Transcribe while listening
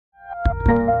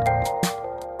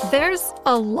There's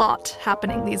a lot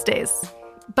happening these days,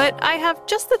 but I have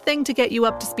just the thing to get you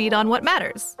up to speed on what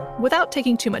matters, without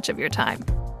taking too much of your time.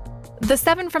 The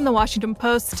 7 from the Washington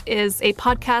Post is a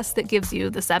podcast that gives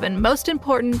you the 7 most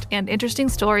important and interesting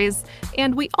stories,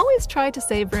 and we always try to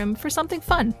save room for something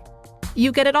fun.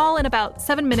 You get it all in about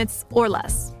 7 minutes or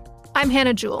less. I'm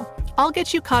Hannah Jewell. I'll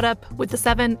get you caught up with the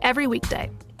 7 every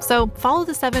weekday. So follow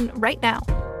the 7 right now.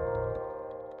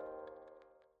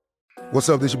 What's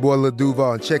up, this your boy Lil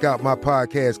Duval, and check out my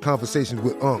podcast, Conversations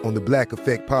with Unc, on the Black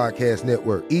Effect Podcast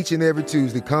Network. Each and every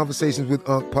Tuesday, Conversations with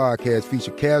Unc podcast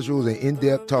feature casual and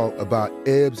in-depth talk about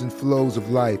ebbs and flows of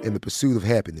life and the pursuit of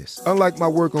happiness. Unlike my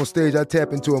work on stage, I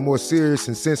tap into a more serious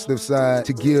and sensitive side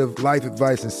to give life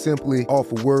advice and simply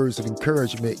offer words of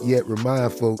encouragement, yet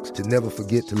remind folks to never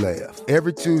forget to laugh.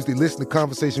 Every Tuesday, listen to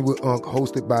Conversation with Unc,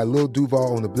 hosted by Lil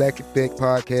Duval on the Black Effect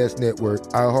Podcast Network,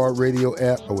 iHeartRadio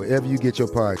app, or wherever you get your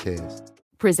podcasts.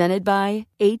 Presented by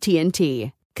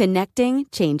AT&T. Connecting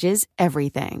changes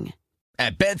everything.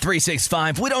 At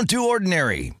Bet365, we don't do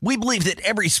ordinary. We believe that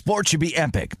every sport should be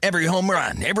epic. Every home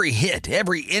run, every hit,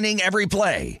 every inning, every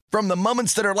play. From the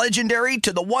moments that are legendary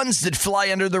to the ones that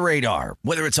fly under the radar.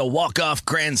 Whether it's a walk-off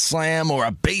grand slam or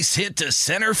a base hit to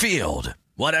center field.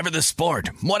 Whatever the sport,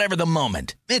 whatever the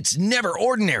moment, it's never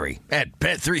ordinary at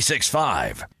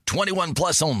Bet365. 21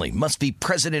 plus only. Must be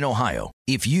present in Ohio.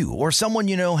 If you or someone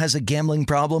you know has a gambling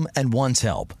problem and wants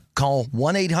help, call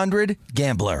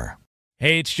 1-800-GAMBLER.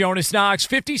 Hey, it's Jonas Knox.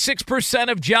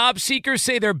 56% of job seekers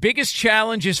say their biggest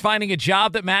challenge is finding a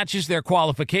job that matches their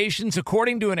qualifications,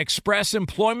 according to an Express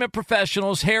Employment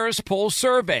Professionals Harris Poll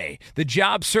survey. The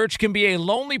job search can be a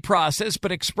lonely process,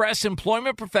 but Express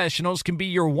Employment Professionals can be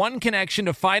your one connection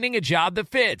to finding a job that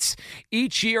fits.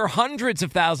 Each year, hundreds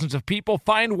of thousands of people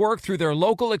find work through their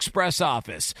local Express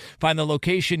office. Find the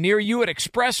location near you at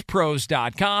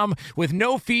expresspros.com. With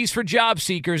no fees for job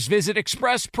seekers, visit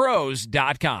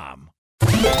expresspros.com.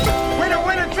 Winner,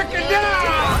 winner, chicken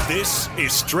dinner! This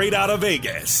is Straight Outta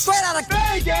Vegas. Straight Outta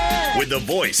Vegas! With the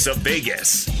voice of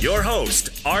Vegas, your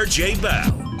host, RJ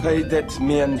Bell. Pay that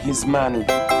man his money.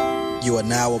 You are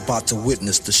now about to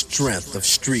witness the strength of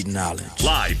street knowledge.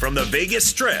 Live from the Vegas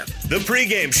Strip, the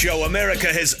pregame show America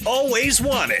has always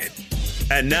wanted.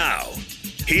 And now,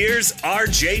 here's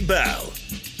RJ Bell.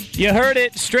 You heard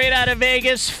it, Straight Outta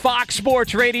Vegas, Fox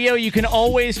Sports Radio. You can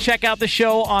always check out the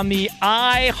show on the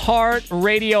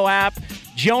iHeartRadio app.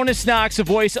 Jonas Knox, the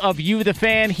voice of You, the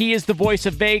Fan. He is the voice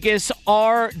of Vegas.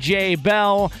 RJ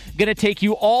Bell, going to take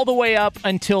you all the way up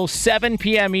until 7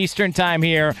 p.m. Eastern time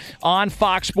here on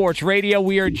Fox Sports Radio.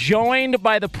 We are joined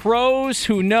by the pros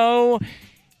who know,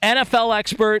 NFL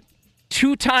expert,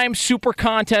 two-time Super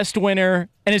Contest winner.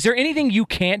 And is there anything you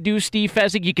can't do, Steve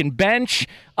Fezzik? You can bench.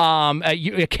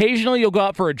 Occasionally you'll go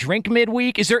out for a drink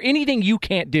midweek. Is there anything you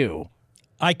can't do?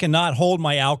 I cannot hold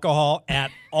my alcohol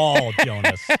at all,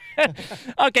 Jonas.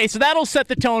 Okay, so that'll set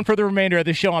the tone for the remainder of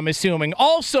the show, I'm assuming.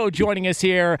 Also joining us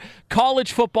here,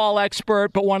 college football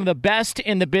expert, but one of the best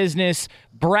in the business,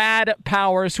 Brad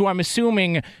Powers, who I'm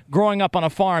assuming growing up on a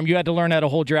farm, you had to learn how to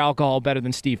hold your alcohol better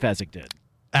than Steve Fezzik did.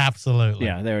 Absolutely.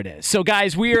 Yeah, there it is. So,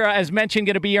 guys, we are, as mentioned,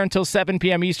 going to be here until 7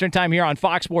 p.m. Eastern time here on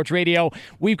Fox Sports Radio.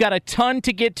 We've got a ton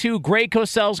to get to. Greg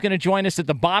Cosell's going to join us at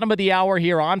the bottom of the hour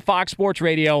here on Fox Sports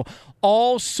Radio.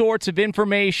 All sorts of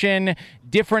information,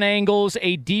 different angles,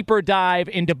 a deeper dive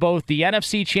into both the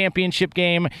NFC Championship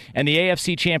game and the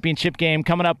AFC Championship game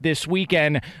coming up this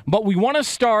weekend. But we want to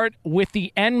start with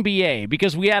the NBA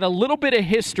because we had a little bit of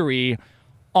history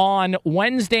on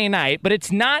Wednesday night, but it's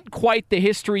not quite the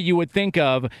history you would think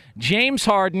of. James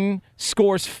Harden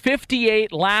scores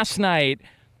 58 last night,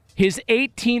 his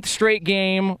 18th straight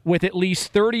game with at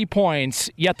least 30 points,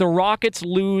 yet the Rockets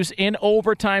lose in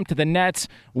overtime to the Nets,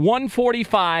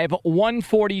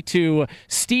 145-142.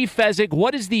 Steve Fezzik,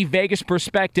 what is the Vegas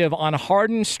perspective on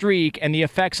Harden's streak and the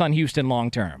effects on Houston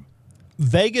long-term?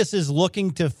 Vegas is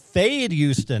looking to fade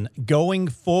Houston going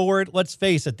forward. Let's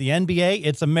face it, the NBA,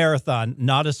 it's a marathon,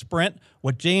 not a sprint.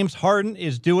 What James Harden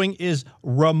is doing is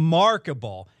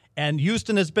remarkable. And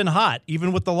Houston has been hot,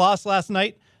 even with the loss last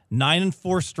night,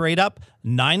 9-4 straight up,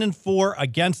 9-4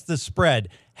 against the spread.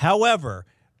 However,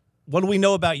 what do we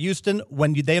know about Houston?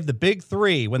 When they have the big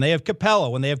three, when they have Capella,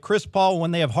 when they have Chris Paul,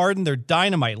 when they have Harden, they're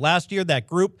dynamite. Last year, that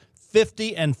group,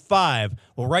 50-5.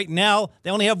 Well, right now, they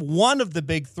only have one of the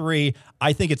big three.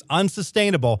 I think it's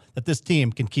unsustainable that this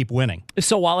team can keep winning.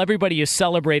 So while everybody is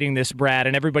celebrating this, Brad,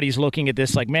 and everybody's looking at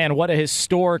this like, man, what a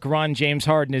historic run James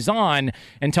Harden is on,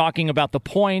 and talking about the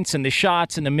points and the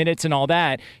shots and the minutes and all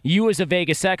that, you as a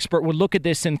Vegas expert would look at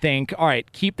this and think, all right,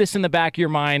 keep this in the back of your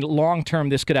mind. Long term,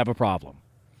 this could have a problem.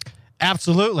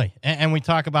 Absolutely. And we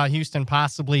talk about Houston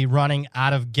possibly running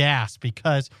out of gas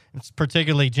because it's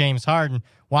particularly James Harden.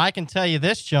 Well, I can tell you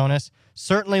this, Jonas,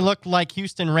 certainly looked like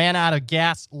Houston ran out of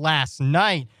gas last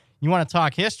night. You want to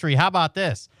talk history? How about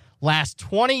this? Last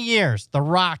 20 years, the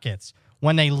Rockets,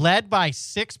 when they led by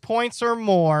 6 points or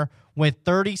more with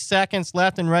 30 seconds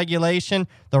left in regulation,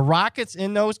 the Rockets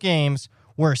in those games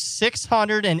were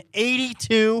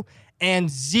 682-0.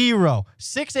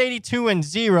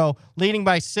 682-0, leading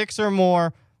by 6 or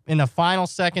more in the final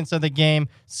seconds of the game.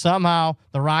 Somehow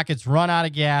the Rockets run out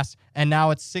of gas, and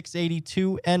now it's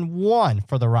 682-1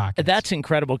 for the Rockets. That's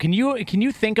incredible. Can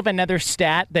you think of another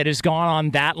stat that has gone on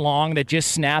that long that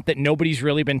just snapped that nobody's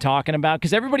really been talking about?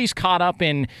 Because everybody's caught up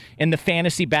in the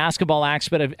fantasy basketball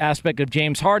aspect of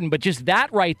James Harden, but just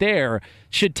that right there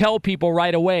should tell people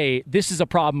right away this is a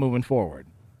problem moving forward.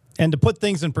 And to put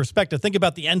things in perspective, think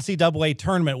about the NCAA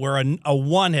tournament where a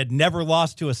 1 had never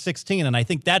lost to a 16, and I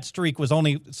think that streak was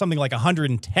only something like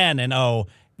 110-0.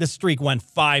 This streak went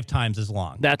 5 times as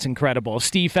long. That's incredible.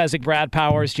 Steve Fezzik, Brad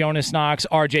Powers, Jonas Knox,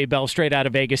 RJ Bell, straight out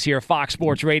of Vegas here, Fox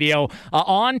Sports Radio.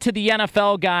 On to the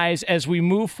NFL, guys, as we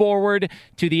move forward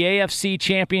to the AFC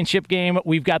Championship game.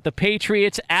 We've got the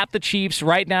Patriots at the Chiefs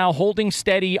right now, holding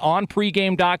steady on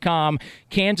pregame.com.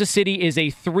 Kansas City is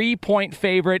a 3-point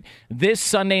favorite this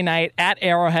Sunday night at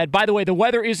Arrowhead. By the way, the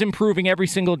weather is improving every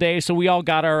single day, so we all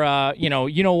got our, you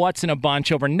know what's in a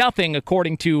bunch over nothing,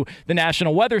 according to the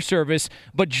National Weather Service.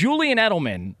 But Julian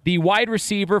Edelman, the wide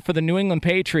receiver for the New England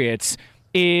Patriots,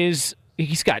 he's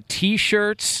got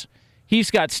T-shirts.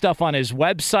 He's got stuff on his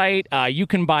website. You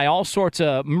can buy all sorts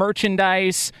of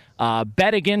merchandise,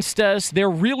 bet against us. They're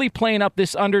really playing up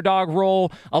this underdog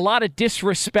role. A lot of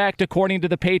disrespect, according to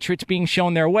the Patriots, being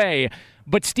shown their way.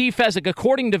 But Steve Fezzik,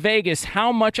 according to Vegas,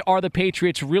 how much are the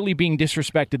Patriots really being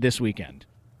disrespected this weekend?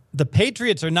 The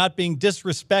Patriots are not being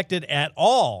disrespected at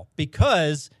all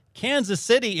because Kansas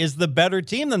City is the better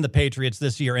team than the Patriots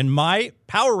this year. In my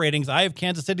power ratings, I have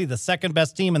Kansas City the second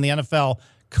best team in the NFL,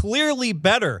 clearly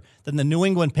better than the New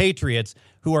England Patriots,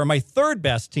 who are my third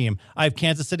best team. I have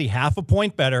Kansas City half a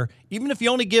point better. Even if you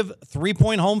only give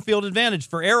 3-point home field advantage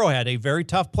for Arrowhead, a very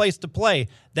tough place to play,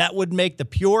 that would make the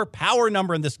pure power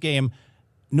number in this game,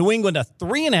 New England a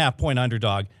 3.5-point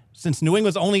underdog. Since New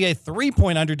England's only a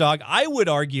 3-point underdog, I would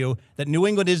argue that New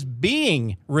England is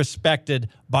being respected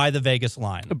by the Vegas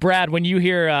line. Brad, when you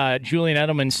hear Julian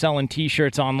Edelman selling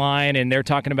T-shirts online and they're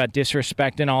talking about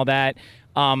disrespect and all that,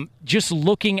 just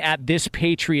looking at this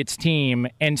Patriots team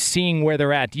and seeing where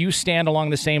they're at, do you stand along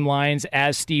the same lines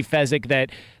as Steve Fezzik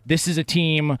that this is a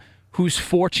team who's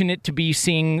fortunate to be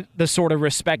seeing the sort of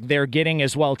respect they're getting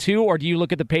as well, too? Or do you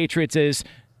look at the Patriots as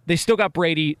they still got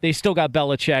Brady, they still got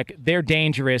Belichick, they're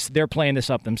dangerous, they're playing this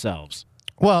up themselves?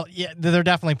 Well, yeah, they're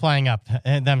definitely playing up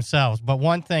themselves. But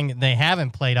one thing they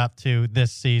haven't played up to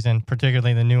this season,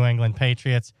 particularly the New England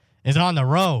Patriots, is on the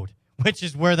road, which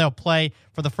is where they'll play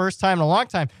for the first time in a long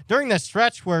time. During this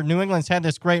stretch where New England's had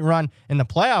this great run in the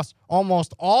playoffs,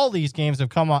 almost all these games have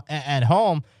come at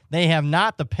home. They have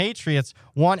not. The Patriots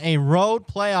won a road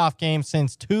playoff game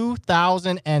since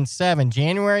 2007,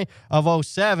 January of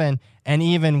 2007. And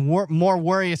even more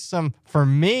worrisome for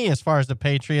me as far as the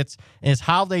Patriots is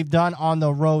how they've done on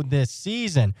the road this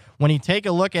season. When you take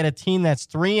a look at a team that's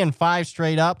 3-5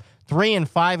 straight up,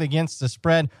 3-5 against the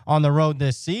spread on the road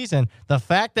this season, the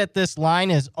fact that this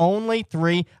line is only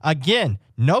 3, again,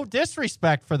 no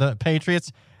disrespect for the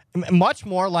Patriots, much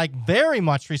more like very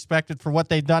much respected for what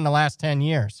they've done the last 10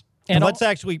 years. And let's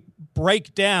actually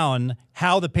break down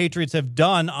how the Patriots have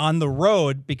done on the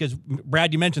road, because,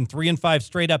 Brad, you mentioned 3-5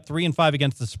 straight up, 3-5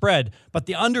 against the spread, but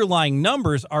the underlying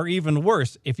numbers are even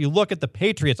worse. If you look at the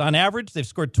Patriots, on average, they've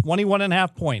scored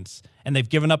 21.5 points, and they've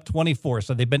given up 24.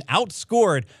 So they've been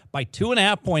outscored by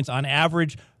 2.5 points on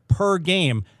average per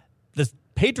game. The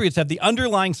Patriots have the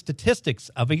underlying statistics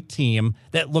of a team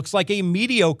that looks like a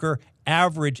mediocre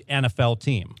average NFL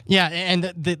team. Yeah, and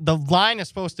the line is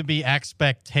supposed to be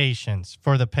expectations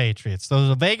for the Patriots. So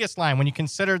the Vegas line, when you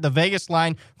consider the Vegas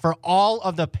line for all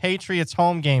of the Patriots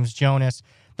home games, Jonas,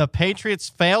 the Patriots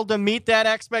failed to meet that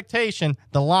expectation,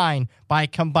 the line, by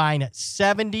combined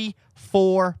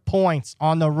 74 points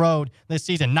on the road this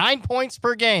season. 9 points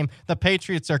per game. The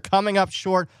Patriots are coming up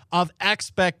short of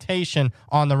expectation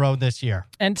on the road this year.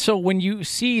 And so when you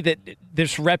see that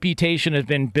this reputation has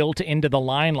been built into the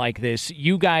line like this,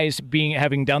 you guys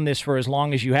having done this for as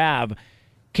long as you have,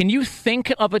 can you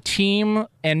think of a team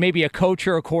and maybe a coach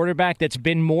or a quarterback that's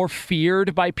been more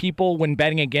feared by people when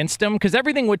betting against them? Because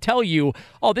everything would tell you,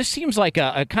 oh, this seems like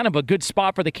a kind of a good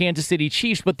spot for the Kansas City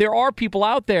Chiefs, but there are people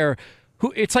out there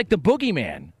who it's like the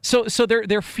boogeyman. So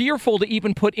they're fearful to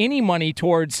even put any money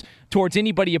towards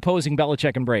anybody opposing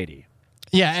Belichick and Brady.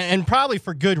 Yeah, and probably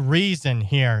for good reason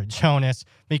here, Jonas,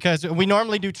 because we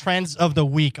normally do trends of the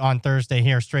week on Thursday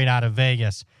here straight out of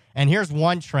Vegas. And here's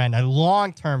one trend, a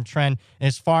long-term trend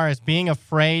as far as being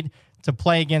afraid to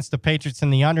play against the Patriots in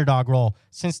the underdog role.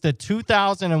 Since the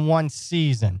 2001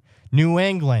 season, New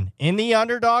England in the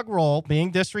underdog role,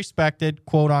 being disrespected,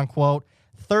 quote-unquote,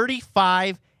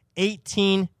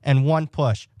 35-18-1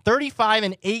 push.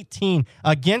 35-18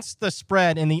 against the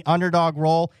spread in the underdog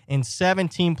role in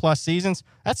 17-plus seasons.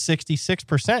 That's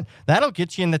 66%. That'll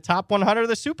get you in the top 100 of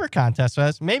the Super Contest. So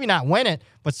that's maybe not win it,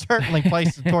 but certainly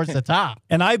place it towards the top.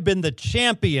 And I've been the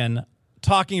champion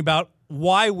talking about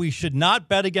why we should not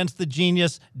bet against the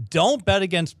genius. Don't bet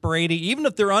against Brady. Even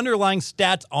if their underlying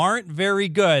stats aren't very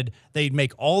good, they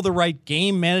make all the right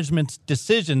game management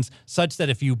decisions such that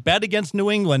if you bet against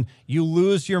New England, you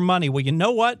lose your money. Well, you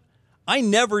know what? I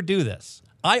never do this.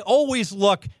 I always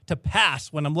look to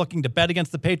pass when I'm looking to bet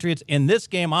against the Patriots. In this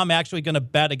game, I'm actually going to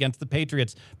bet against the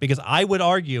Patriots because I would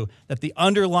argue that the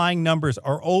underlying numbers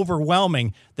are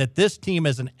overwhelming, that this team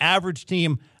is an average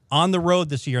team on the road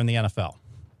this year in the NFL.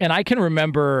 And I can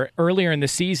remember earlier in the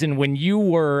season when you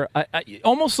were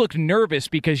almost looked nervous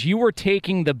because you were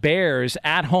taking the Bears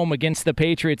at home against the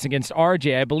Patriots against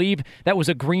RJ. I believe that was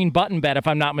a green button bet, if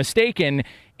I'm not mistaken.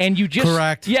 And you just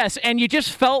correct. Yes, and you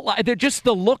just felt like just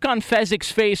the look on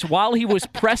Fezzik's face while he was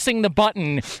pressing the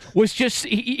button was just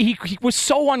he was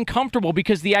so uncomfortable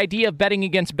because the idea of betting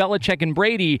against Belichick and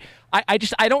Brady.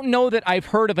 I don't know that I've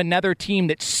heard of another team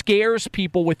that scares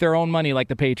people with their own money like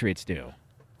the Patriots do.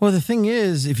 Well, the thing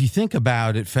is, if you think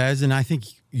about it, Fez, and I think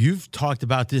you've talked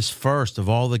about this first of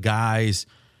all the guys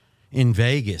in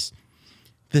Vegas,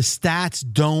 the stats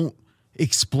don't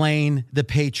explain the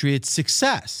Patriots'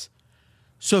 success.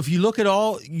 So if you look at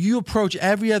you approach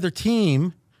every other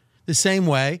team the same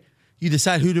way, you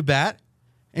decide who to bet,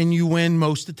 and you win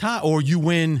most of the time, or you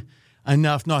win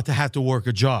enough not to have to work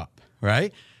a job,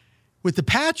 right? With the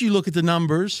Pats, you look at the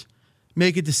numbers,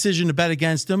 make a decision to bet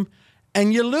against them,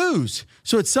 and you lose.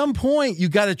 So at some point, you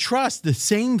got to trust the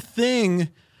same thing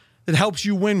that helps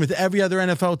you win with every other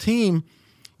NFL team.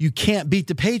 You can't beat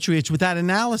the Patriots with that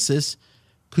analysis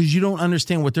because you don't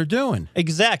understand what they're doing.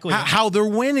 Exactly. How they're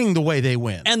winning the way they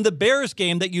win. And the Bears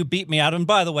game that you beat me out. And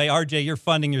by the way, RJ, you're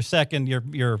funding your second,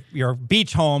 your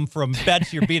beach home from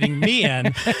bets you're beating me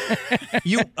in.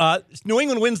 New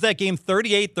England wins that game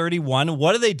 38-31.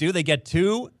 What do? They get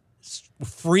two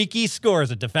freaky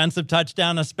scores, a defensive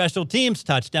touchdown, a special teams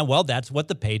touchdown. Well, that's what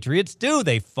the Patriots do.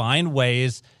 They find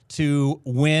ways to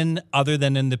win other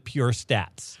than in the pure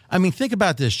stats. I mean, think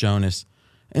about this, Jonas,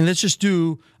 and let's just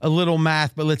do a little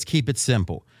math, but let's keep it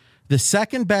simple. The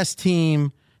second best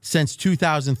team since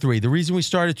 2003. The reason we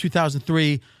started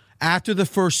 2003 after the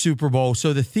first Super Bowl.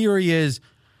 So the theory is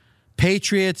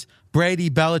Patriots, Brady,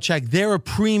 Belichick, they're a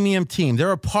premium team.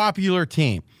 They're a popular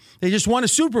team. They just won a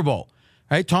Super Bowl.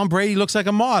 Right? Tom Brady looks like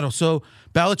a model, so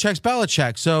Belichick's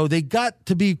Belichick. So they got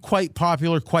to be quite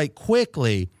popular quite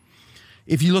quickly.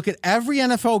 If you look at every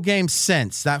NFL game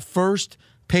since that first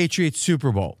Patriots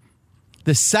Super Bowl,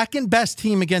 the second best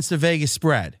team against the Vegas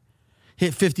spread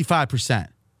hit 55%.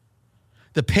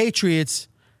 The Patriots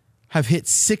have hit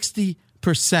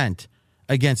 60%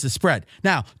 against the spread.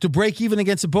 Now, to break even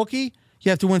against a bookie, you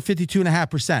have to win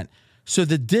 52.5%. So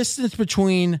the distance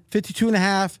between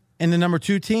 52.5 and the number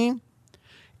 2 team,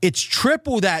 it's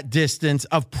triple that distance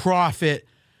of profit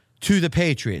to the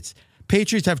Patriots.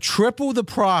 Patriots have triple the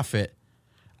profit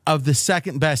of the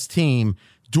second best team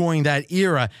during that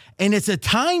era. And it's a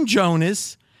time,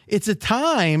 Jonas, it's a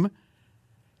time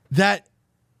that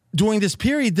during this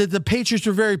period that the Patriots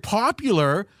were very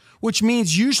popular, which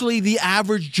means usually the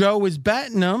average Joe is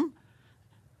betting them.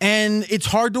 And it's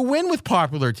hard to win with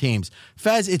popular teams.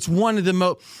 Fez, it's one of the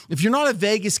most, if you're not a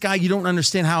Vegas guy, you don't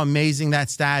understand how amazing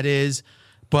that stat is.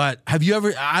 But have you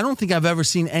ever, I don't think I've ever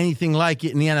seen anything like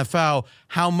it in the NFL,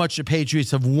 how much the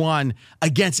Patriots have won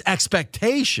against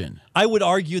expectation. I would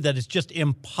argue that it's just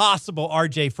impossible,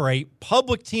 RJ, for a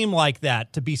public team like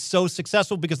that to be so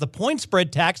successful because the point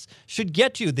spread tax should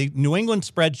get you. The New England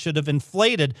spread should have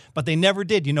inflated, but they never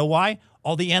did. You know why?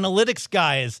 All the analytics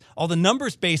guys, all the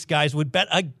numbers-based guys would bet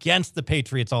against the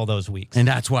Patriots all those weeks. And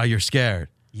that's why you're scared.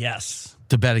 Yes.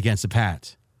 To bet against the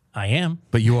Pats. I am.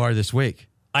 But you are this week.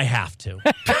 I have to.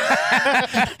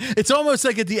 It's almost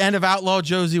like at the end of Outlaw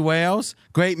Josie Wales,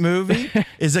 great movie,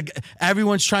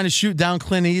 everyone's trying to shoot down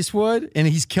Clint Eastwood, and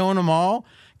he's killing them all.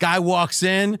 Guy walks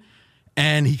in,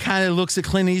 and he kind of looks at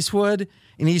Clint Eastwood,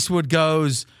 and Eastwood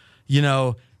goes, you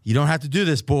know, you don't have to do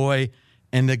this, boy.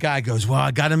 And the guy goes, well,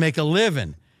 I got to make a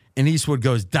living. And Eastwood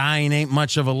goes, dying ain't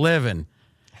much of a living.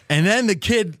 And then the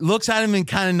kid looks at him and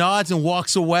kind of nods and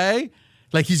walks away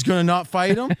like he's going to not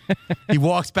fight him. He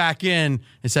walks back in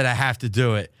and said, I have to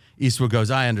do it. Eastwood goes,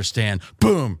 I understand.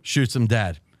 Boom, shoots him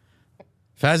dead.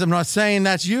 Faz, I'm not saying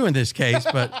that's you in this case,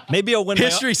 but maybe I'll win.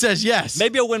 History says yes.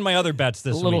 Maybe I'll win my other bets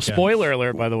this week. A little spoiler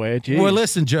alert, by the way. Jeez. Well,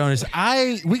 listen, Jonas,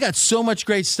 we got so much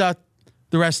great stuff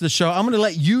the rest of the show. I'm going to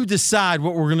let you decide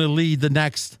what we're going to lead the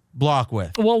next block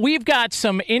with. Well, we've got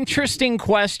some interesting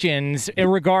questions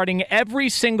regarding every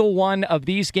single one of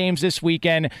these games this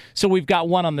weekend. So we've got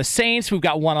one on the Saints, we've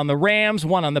got one on the Rams,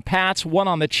 one on the Pats, one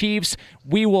on the Chiefs.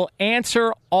 We will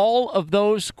answer all of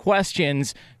those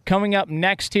questions coming up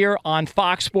next here on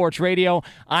Fox Sports Radio.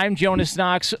 I'm Jonas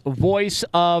Knox, voice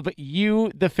of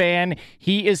You, the Fan.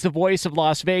 He is the voice of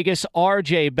Las Vegas,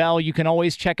 RJ Bell. You can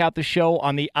always check out the show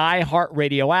on the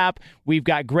iHeartRadio app. We've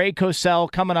got Greg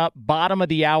Cosell coming up bottom of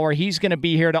the hour. He's going to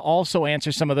be here to also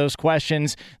answer some of those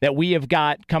questions that we have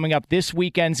got coming up this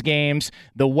weekend's games.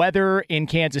 The weather in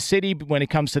Kansas City when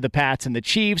it comes to the Pats and the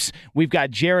Chiefs. We've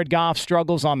got Jared Goff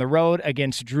struggles on the road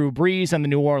against Drew Brees and the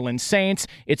New Orleans Saints.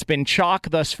 It's been chalk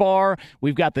thus far.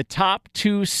 We've got the top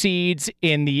 2 seeds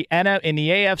in the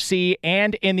AFC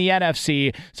and in the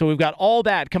NFC. So we've got all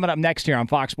that coming up next here on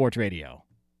Fox Sports Radio.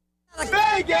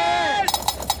 Vegas!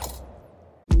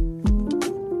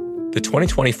 The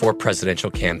 2024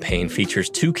 presidential campaign features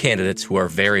 2 candidates who are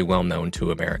very well known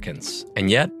to Americans. And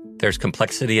yet, there's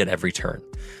complexity at every turn.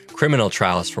 Criminal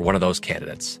trials for one of those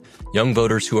candidates. Young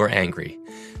voters who are angry.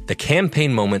 The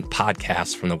Campaign Moment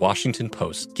podcast from the Washington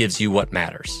Post gives you what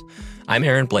matters. I'm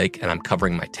Aaron Blake, and I'm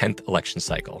covering my 10th election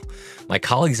cycle. My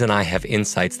colleagues and I have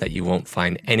insights that you won't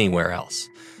find anywhere else.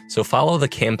 So follow the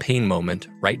Campaign Moment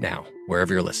right now,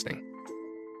 wherever you're listening.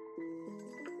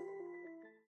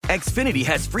 Xfinity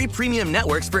has free premium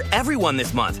networks for everyone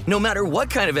this month, no matter what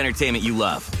kind of entertainment you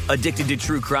love. Addicted to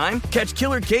true crime? Catch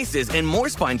killer cases and more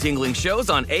spine-tingling shows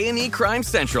on A&E Crime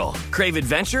Central. Crave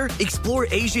adventure? Explore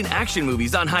Asian action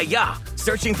movies on Hi-Ya.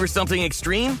 Searching for something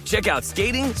extreme? Check out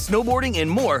skating, snowboarding, and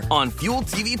more on Fuel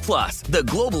TV Plus, the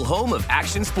global home of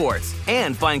action sports.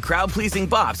 And find crowd-pleasing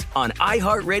bops on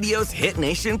iHeartRadio's Hit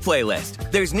Nation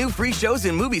playlist. There's new free shows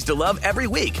and movies to love every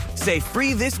week. Say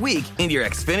free this week in your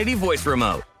Xfinity voice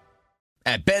remote.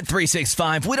 At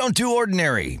Bet365, we don't do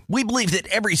ordinary. We believe that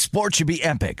every sport should be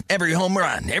epic. Every home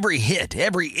run, every hit,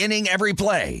 every inning, every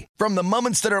play. From the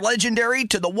moments that are legendary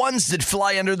to the ones that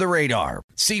fly under the radar.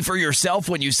 See for yourself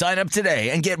when you sign up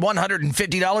today and get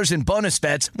 $150 in bonus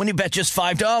bets when you bet just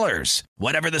 $5.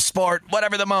 Whatever the sport,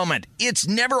 whatever the moment, it's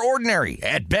never ordinary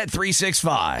at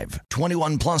Bet365.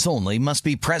 21 plus only. Must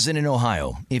be present in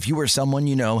Ohio. If you or someone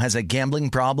you know has a gambling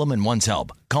problem and wants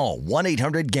help, call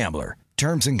 1-800-GAMBLER.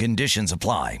 Terms and conditions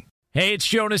apply. Hey, it's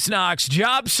Jonas Knox.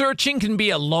 Job searching can be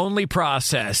a lonely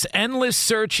process. Endless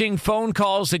searching, phone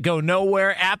calls that go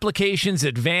nowhere, applications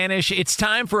that vanish. It's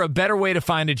time for a better way to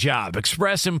find a job.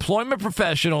 Express Employment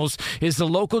Professionals is the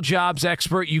local jobs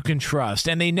expert you can trust,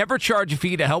 and they never charge a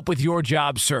fee to help with your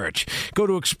job search. Go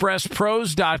to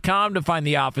expresspros.com to find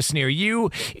the office near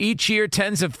you. Each year,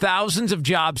 tens of thousands of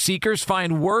job seekers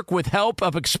find work with help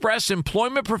of Express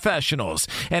Employment Professionals,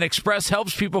 and Express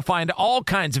helps people find all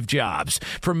kinds of jobs,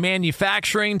 from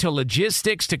manufacturing to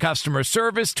logistics to customer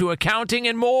service to accounting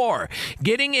and more.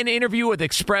 Getting an interview with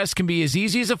Express can be as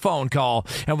easy as a phone call,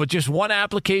 and with just one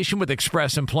application with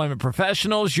Express Employment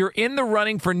Professionals, you're in the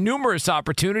running for numerous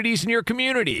opportunities in your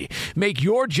community. Make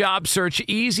your job search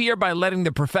easier by letting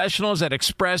the professionals at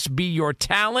Express be your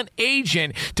talent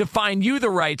agent to find you the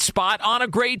right spot on a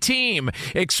great team.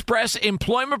 Express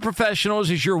Employment Professionals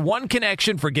is your one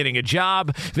connection for getting a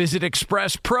job. Visit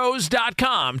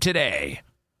expresspros.com today.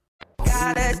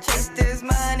 Gotta chase this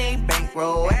money,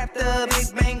 bankroll after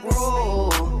big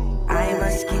bankroll. I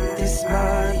must get this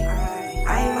money.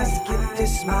 I must get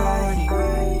this money.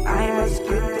 I must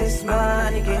get this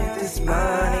money, get this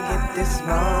money, get this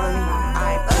money.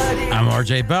 I'm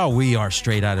RJ Bell. We are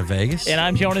straight out of Vegas. And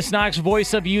I'm Jonas Knox,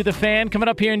 voice of You, the Fan. Coming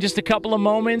up here in just a couple of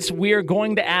moments, we are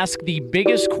going to ask the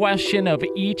biggest question of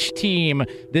each team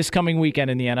this coming weekend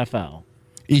in the NFL.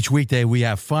 Each weekday, we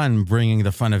have fun bringing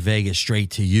the fun of Vegas straight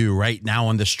to you. Right now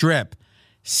on the Strip,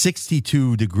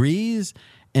 62 degrees,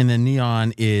 and the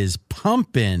neon is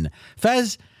pumping.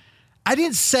 Fez, I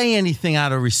didn't say anything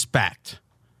out of respect,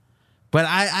 but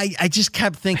I just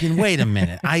kept thinking, wait a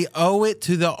minute. I owe it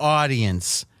to the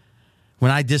audience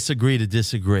when I disagree to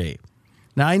disagree.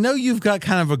 Now, I know you've got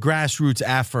kind of a grassroots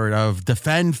effort of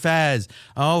defend Fez.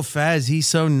 Oh, Fez, he's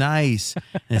so nice.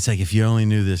 And it's like, if you only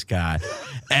knew this guy.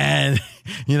 And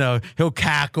he'll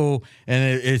cackle,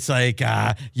 and it's like,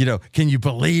 can you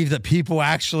believe that people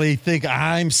actually think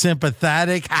I'm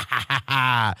sympathetic? Ha ha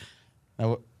ha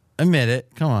ha. Admit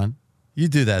it. Come on. You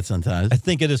do that sometimes. I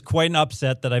think it is quite an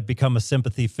upset that I've become a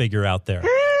sympathy figure out there.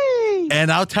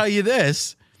 And I'll tell you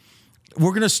this,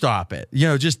 we're going to stop it.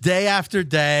 Just day after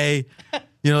day,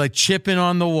 like chipping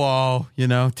on the wall,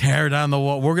 tear down the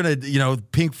wall. We're going to,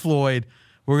 Pink Floyd,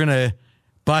 we're going to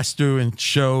bust through and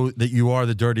show that you are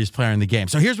the dirtiest player in the game.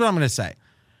 So here's what I'm going to say.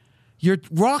 Your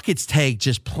Rockets take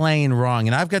just plain wrong,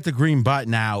 and I've got the green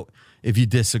button out if you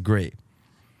disagree.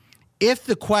 If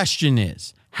the question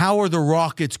is, how are the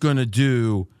Rockets going to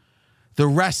do the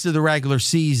rest of the regular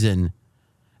season?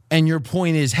 And your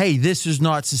point is, hey, this is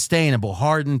not sustainable.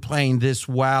 Harden playing this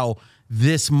well,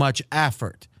 this much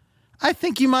effort. I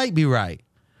think you might be right.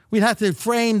 We'd have to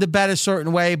frame the bet a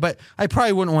certain way, but I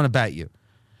probably wouldn't want to bet you.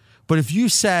 But if you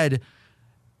said,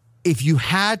 if you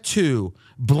had to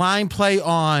blind play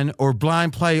on or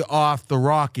blind play off the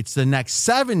Rockets the next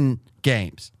 7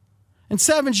 games, and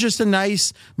 7's just a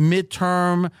nice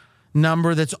midterm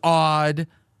number that's odd,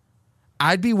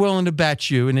 I'd be willing to bet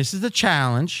you, and this is the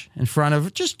challenge in front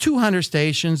of just 200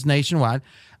 stations nationwide,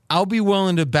 I'll be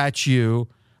willing to bet you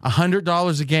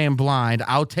 $100 a game blind.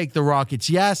 I'll take the Rockets.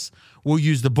 Yes, we'll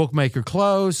use the bookmaker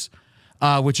close,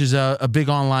 which is a big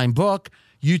online book.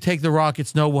 You take the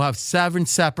Rockets. No, we'll have 7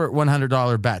 separate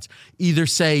 $100 bets. Either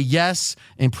say yes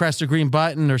and press the green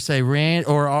button, or say Rand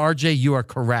or RJ, you are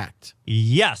correct.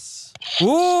 Yes. Ooh.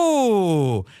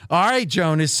 All right,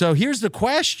 Jonas. So here's the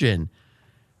question.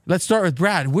 Let's start with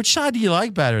Brad. Which side do you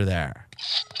like better there?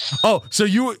 Oh, so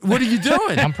what are you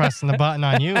doing? I'm pressing the button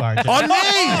on you, RJ. On me?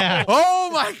 Yeah.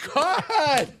 Oh, my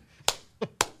God.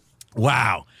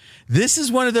 Wow. This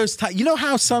is one of those times. You know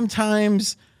how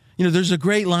sometimes, there's a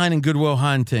great line in Good Will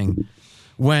Hunting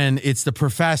when it's the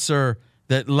professor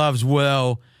that loves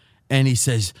Will, and he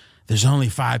says, there's only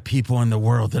 5 people in the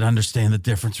world that understand the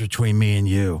difference between me and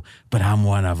you, but I'm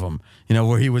one of them.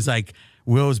 Where he was like,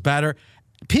 Will's better.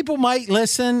 People might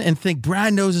listen and think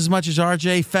Brad knows as much as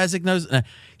RJ, Fezzik knows.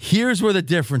 Here's where the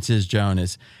difference is,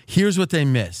 Jonas. Here's what they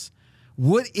miss.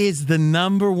 What is the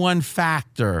number one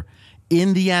factor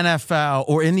in the NFL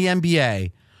or in the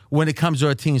NBA when it comes to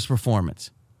a team's performance?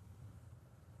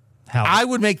 I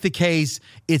would make the case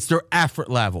it's their effort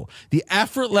level. The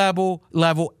effort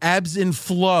level ebbs and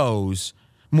flows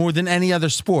more than any other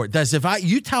sport. That's if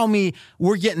you tell me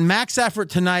we're getting max effort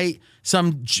tonight,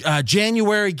 some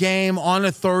January game on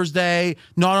a Thursday,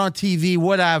 not on TV,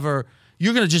 whatever,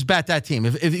 you're going to just bet that team.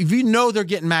 If you know they're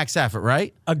getting max effort,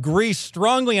 right? Agree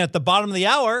strongly. At the bottom of the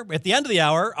hour, at the end of the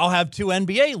hour, I'll have 2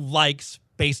 NBA likes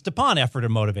based upon effort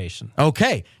and motivation.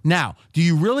 Okay. Now, do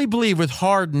you really believe with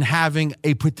Harden having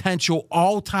a potential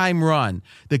all-time run,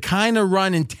 the kind of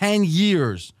run in 10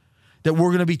 years that we're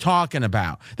going to be talking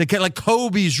about, like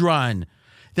Kobe's run,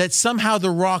 that somehow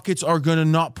the Rockets are going to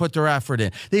not put their effort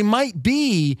in?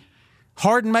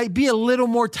 Harden might be a little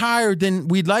more tired than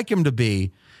we'd like him to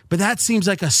be, but that seems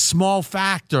like a small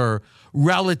factor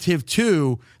relative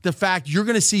to the fact you're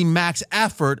going to see max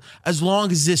effort as long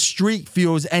as this streak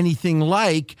feels anything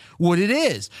like what it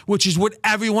is, which is what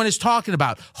everyone is talking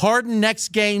about. Harden next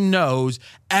game knows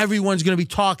everyone's going to be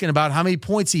talking about how many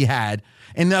points he had,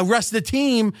 and the rest of the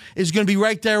team is going to be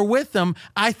right there with them.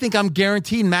 I think I'm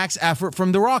guaranteed max effort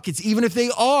from the Rockets, even if they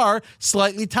are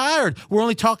slightly tired. We're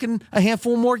only talking a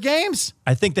handful more games.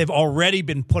 I think they've already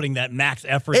been putting that max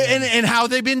effort in. And how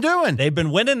they've been doing. They've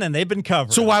been winning and they've been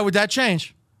covering. So why would that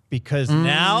change? Because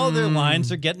now their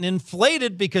lines are getting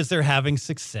inflated because they're having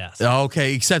success.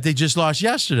 Okay, except they just lost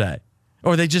yesterday.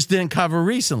 Or they just didn't cover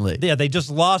recently. Yeah, they just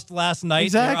lost last night.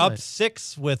 Exactly. They're up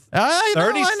 6 with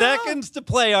 30 seconds to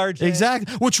play, RJ.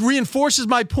 Exactly, which reinforces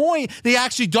my point. They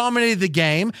actually dominated the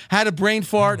game, had a brain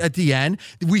fart at the end.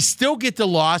 We still get the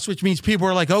loss, which means people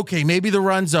are like, okay, maybe the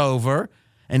run's over.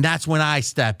 And that's when I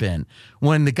step in.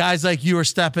 When the guys like you are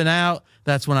stepping out,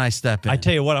 that's when I step in. I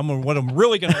tell you what I'm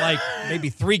really going to like maybe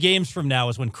 3 games from now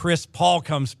is when Chris Paul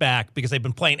comes back, because they've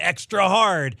been playing extra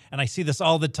hard. And I see this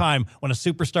all the time. When a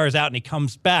superstar is out and he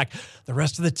comes back, the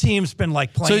rest of the team's been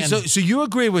like playing. So you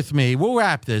agree with me. We'll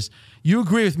wrap this. You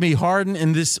agree with me, Harden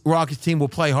and this Rockets team will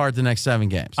play hard the next 7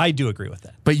 games. I do agree with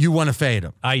that. But you want to fade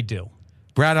them. I do.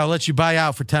 Brad, I'll let you buy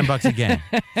out for $10 a game.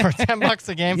 For $10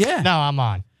 a game? Yeah. No, I'm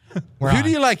on. Who do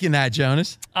you like in that,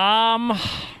 Jonas? I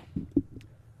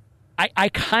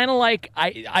kind of like.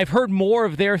 I've heard more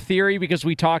of their theory because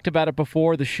we talked about it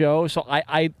before the show. So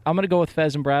I'm going to go with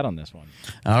Fez and Brad on this one.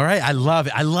 All right, I love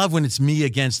it. I love when it's me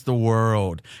against the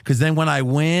world, because then when I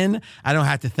win, I don't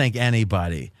have to thank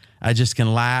anybody. I just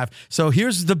can laugh. So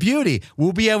here's the beauty: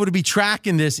 we'll be able to be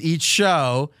tracking this each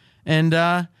show And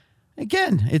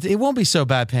again, it won't be so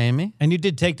bad paying me. And you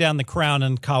did take down the crown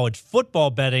in college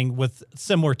football betting with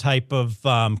similar type of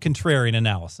contrarian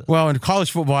analysis. Well, in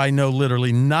college football, I know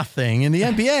literally nothing. In the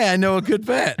NBA, I know a good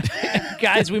bet.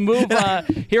 Guys, we move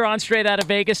here on Straight Out of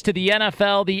Vegas to the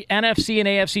NFL, the NFC and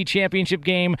AFC championship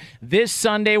game this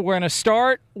Sunday. We're going to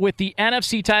start with the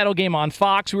NFC title game on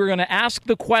Fox. We're going to ask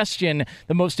the question,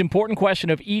 the most important question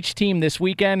of each team this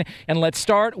weekend. And let's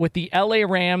start with the LA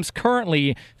Rams,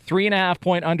 currently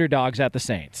 3.5-point underdogs at the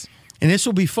Saints. And this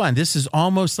will be fun. This is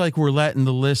almost like we're letting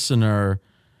the listener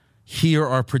hear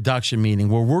our production meeting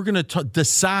where we're going to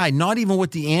decide not even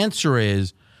what the answer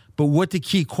is, but what the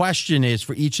key question is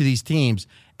for each of these teams.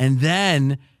 And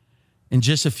then in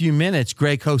just a few minutes,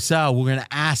 Greg Cosell, we're going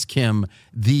to ask him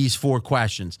these 4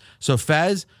 questions. So,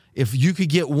 Fez, if you could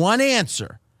get one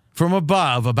answer from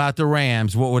above about the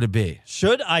Rams, what would it be?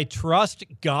 Should I trust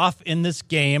Goff in this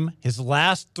game? His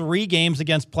last 3 games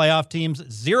against playoff teams,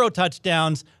 0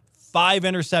 touchdowns, 5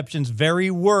 interceptions. Very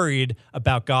worried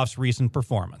about Goff's recent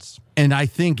performance. And I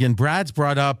think, and Brad's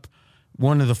brought up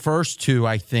one of the first 2,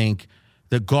 I think,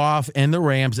 that Goff and the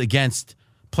Rams against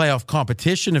playoff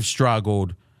competition have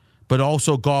struggled, but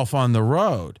also Goff on the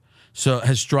road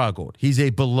has struggled. He's a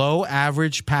below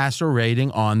average passer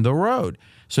rating on the road.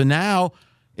 So now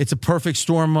it's a perfect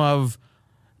storm of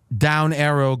down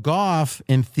arrow Goff,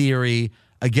 in theory,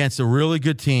 against a really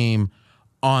good team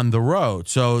on the road.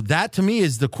 So that, to me,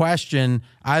 is the question.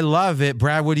 I love it.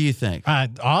 Brad, what do you think?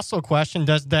 Also question,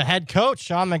 does the head coach,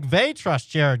 Sean McVay,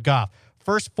 trust Jared Goff?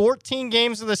 First 14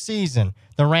 games of the season,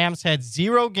 the Rams had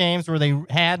 0 games where they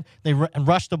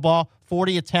rushed the ball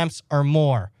 40 attempts or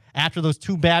more. After those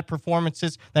 2 bad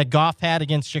performances that Goff had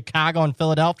against Chicago and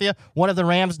Philadelphia, what have the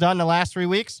Rams done the last 3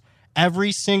 weeks?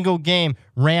 Every single game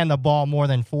ran the ball more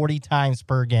than 40 times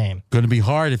per game. Going to be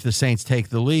hard if the Saints take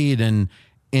the lead, and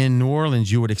in New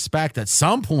Orleans, you would expect at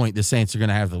some point the Saints are going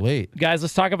to have the lead. Guys,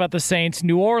 let's talk about the Saints.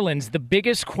 New Orleans, the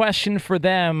biggest question for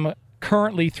them,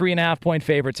 currently 3.5-point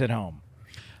favorites at home.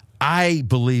 I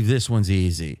believe this one's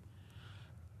easy.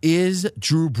 Is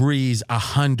Drew Brees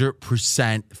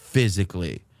 100%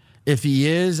 physically? If he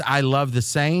is, I love the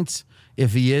Saints.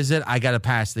 If he isn't, I got to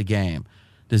pass the game.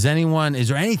 Is there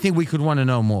anything we could want to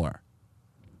know more?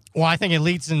 Well, I think it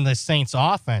leads in the Saints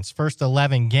offense. First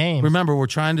 11 games. Remember, we're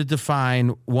trying to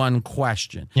define one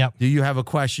question. Yep. Do you have a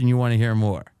question you want to hear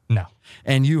more? No.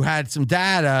 And you had some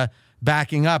data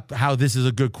backing up how this is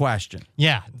a good question.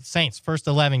 Yeah, Saints, first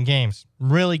 11 games,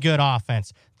 really good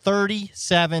offense,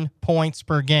 37 points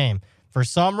per game. For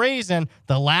some reason,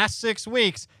 the last 6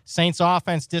 weeks, Saints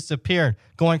offense disappeared,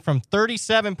 going from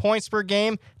 37 points per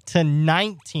game to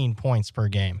 19 points per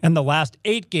game. And the last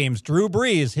 8 games, Drew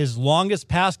Brees, his longest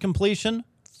pass completion,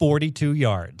 42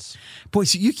 yards. Boy,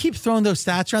 so you keep throwing those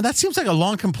stats around. That seems like a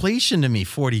long completion to me,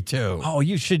 42. Oh,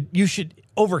 you should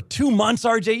over 2 months,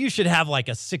 RJ, you should have like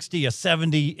a 60, a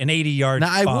 70, an 80-yard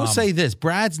Now, I bomb. will say this.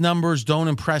 Brad's numbers don't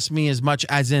impress me as much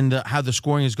as in how the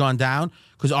scoring has gone down,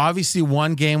 because obviously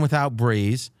 1 game without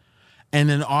Brees, and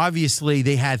then obviously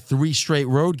they had 3 straight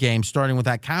road games, starting with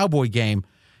that Cowboy game,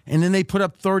 and then they put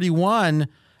up 31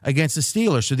 against the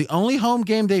Steelers. So the only home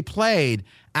game they played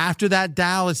after that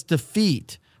Dallas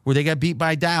defeat, where they got beat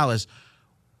by Dallas,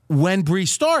 when Brees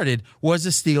started, was the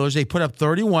Steelers. They put up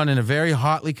 31 in a very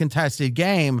hotly contested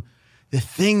game. The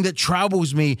thing that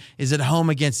troubles me is at home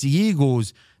against the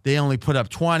Eagles, they only put up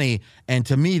 20. And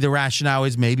to me, the rationale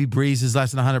is maybe Brees is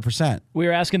less than 100%.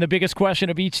 We're asking the biggest question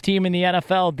of each team in the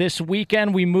NFL this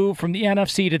weekend. We move from the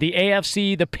NFC to the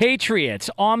AFC. The Patriots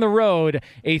on the road,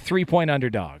 a 3-point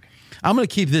underdog. I'm going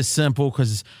to keep this simple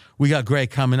because we got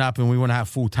Greg coming up and we want to have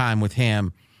full time with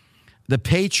him. The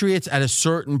Patriots at a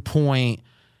certain point,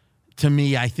 to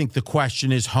me, I think the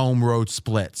question is home-road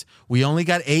splits. We only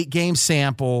got 8-game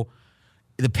sample.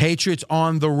 The Patriots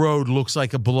on the road looks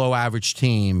like a below-average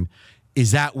team.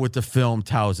 Is that what the film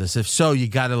tells us? If so, you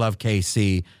got to love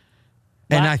KC.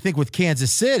 And I think with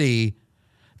Kansas City,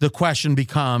 the question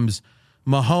becomes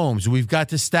Mahomes. We've got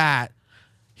the stat.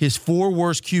 His 4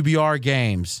 worst QBR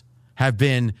games have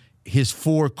been his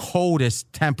 4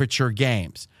 coldest temperature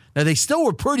games. Now, they still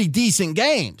were pretty decent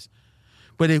games.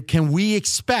 But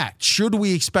should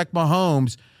we expect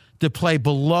Mahomes to play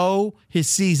below his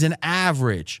season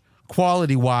average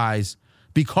quality-wise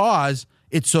because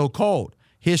it's so cold?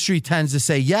 History tends to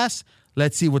say yes.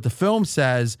 Let's see what the film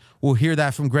says. We'll hear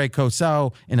that from Greg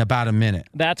Cosell in about a minute.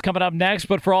 That's coming up next,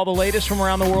 but for all the latest from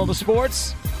around the world of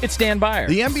sports, it's Dan Byer.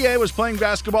 The NBA was playing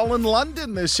basketball in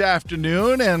London this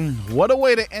afternoon, and what a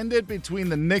way to end it between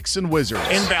the Knicks and Wizards.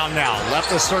 Inbound now, left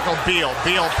the circle, Beal.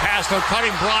 Beal pass, no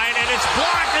cutting Bryant, and it's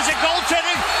blocked. Is it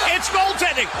goaltending? It's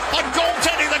goaltending. On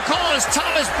goaltending, the call is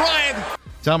Thomas Bryant.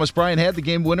 Thomas Bryant had the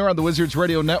game winner on the Wizards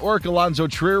Radio Network. Alonzo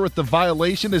Trier with the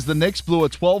violation as the Knicks blew a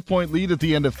 12-point lead at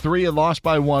the end of 3 and lost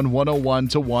by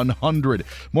 101-100.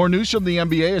 More news from the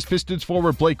NBA as Pistons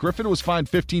forward Blake Griffin was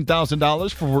fined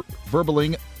 $15,000 for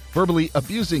verbally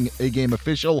abusing a game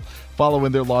official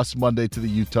following their loss Monday to the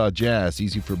Utah Jazz.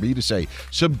 Easy for me to say.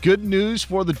 Some good news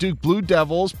for the Duke Blue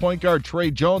Devils. Point guard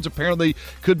Trey Jones apparently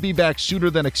could be back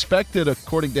sooner than expected,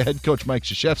 according to head coach Mike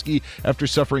Krzyzewski, after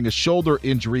suffering a shoulder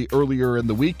injury earlier in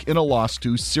the week in a loss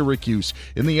to Syracuse.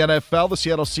 In the NFL, the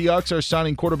Seattle Seahawks are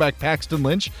signing quarterback Paxton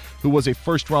Lynch, who was a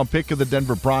first-round pick of the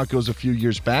Denver Broncos a few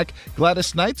years back.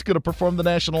 Gladys Knight's going to perform the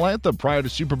national anthem prior to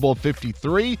Super Bowl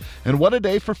 53. And what a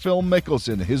day for Phil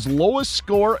Mickelson. His lowest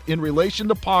score in relation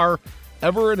to par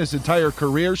ever in his entire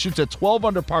career, shoots at 12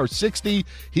 under par 60.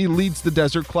 He leads the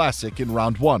Desert Classic in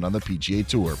round 1 on the PGA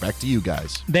Tour. Back to you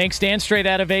guys. Thanks, Dan. Straight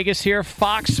out of Vegas here,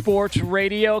 Fox Sports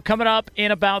Radio. Coming up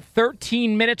in about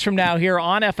 13 minutes from now here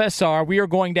on FSR, we are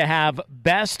going to have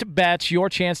Best Bets, your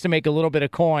chance to make a little bit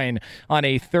of coin on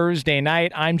a Thursday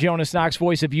night. I'm Jonas Knox,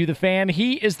 voice of You, the fan.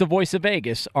 He is the voice of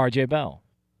Vegas, RJ Bell.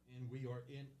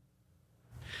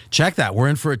 Check that. We're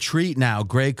in for a treat now.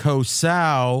 Greg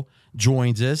Cosell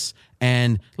joins us.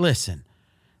 And listen,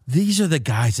 these are the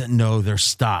guys that know their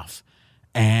stuff.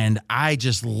 And I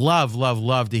just love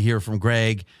to hear from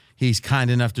Greg. He's kind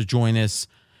enough to join us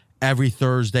every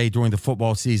Thursday during the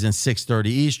football season, 6:30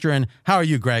 Eastern. How are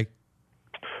you, Greg?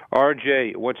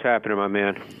 RJ, what's happening, my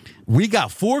man? We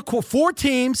got four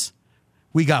teams.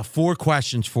 We got 4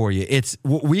 questions for you. It's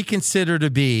what we consider to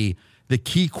be the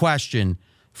key question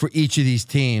for each of these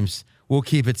teams. We'll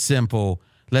keep it simple.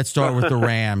 Let's start with the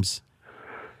Rams.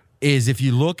 Is if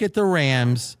you look at the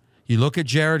Rams, you look at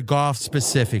Jared Goff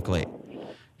specifically,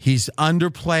 he's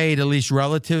underplayed, at least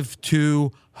relative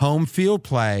to home field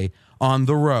play on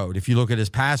the road. If you look at his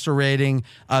passer rating,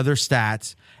 other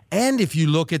stats, and if you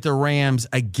look at the Rams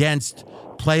against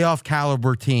playoff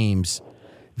caliber teams,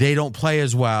 they don't play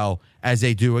as well as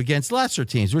they do against lesser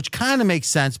teams, which kind of makes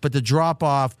sense, but the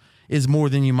drop-off is more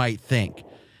than you might think.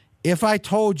 If I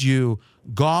told you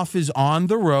Goff is on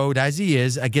the road, as he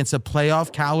is, against a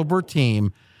playoff caliber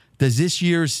team, does this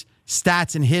year's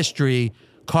stats and history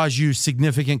cause you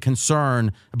significant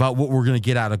concern about what we're going to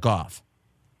get out of Goff?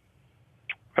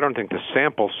 I don't think the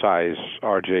sample size,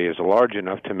 RJ, is large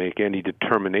enough to make any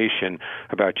determination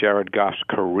about Jared Goff's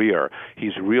career.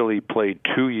 He's really played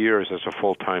 2 years as a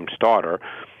full-time starter,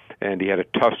 and he had a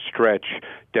tough stretch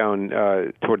down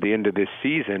toward the end of this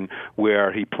season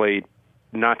where he played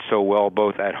not so well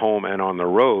both at home and on the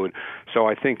road. So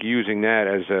I think using that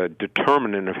as a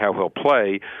determinant of how he'll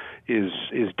play is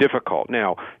difficult.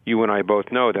 Now, you and I both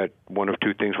know that one of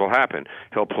 2 things will happen.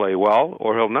 He'll play well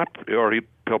or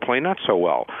he'll play not so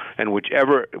well. And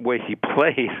whichever way he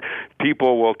plays,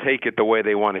 people will take it the way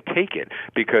they want to take it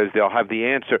because they'll have the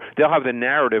answer. They'll have the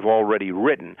narrative already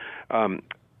written.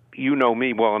 You know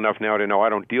me well enough now to know I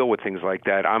don't deal with things like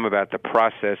that. I'm about the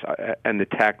process and the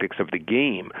tactics of the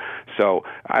game. So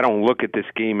I don't look at this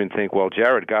game and think, well,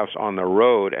 Jared Goff's on the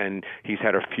road, and he's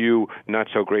had a few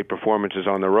not-so-great performances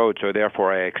on the road, so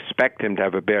therefore I expect him to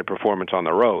have a bad performance on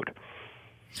the road.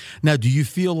 Now, do you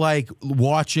feel like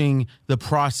watching the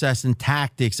process and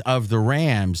tactics of the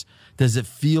Rams, does it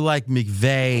feel like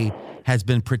McVay has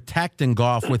been protecting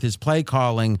Goff with his play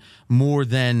calling more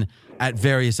than at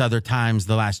various other times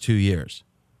the last 2 years?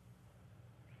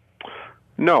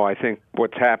 No, I think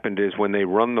what's happened is when they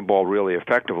run the ball really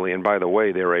effectively, and by the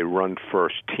way, they're a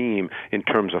run-first team in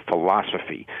terms of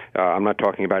philosophy. I'm not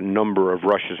talking about number of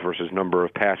rushes versus number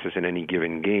of passes in any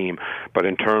given game, but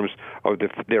in terms of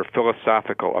their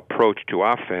philosophical approach to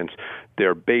offense,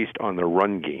 they're based on the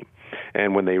run game.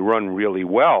 And when they run really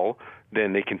well,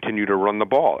 then they continue to run the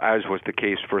ball, as was the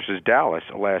case versus Dallas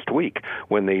last week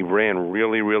when they ran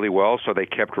really, really well, so they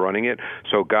kept running it.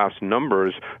 So Goff's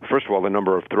numbers, first of all, the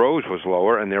number of throws was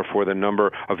lower, and therefore the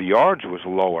number of yards was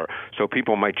lower. So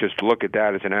people might just look at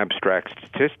that as an abstract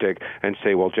statistic and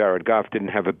say, well, Jared Goff didn't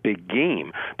have a big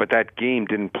game, but that game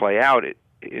didn't play out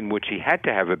in which he had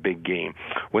to have a big game.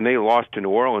 When they lost to New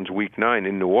Orleans Week 9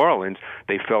 in New Orleans,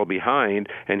 they fell behind,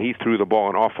 and he threw the ball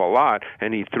an awful lot,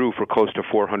 and he threw for close to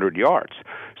 400 yards.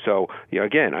 So,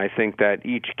 again, I think that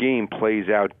each game plays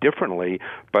out differently,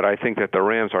 but I think that the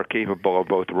Rams are capable of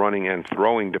both running and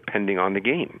throwing depending on the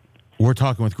game. We're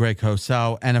talking with Greg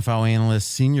Cosell, NFL analyst,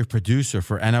 senior producer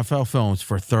for NFL Films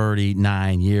for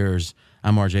 39 years.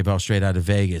 I'm RJ Bell, straight out of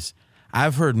Vegas.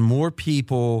 I've heard more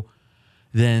people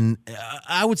than,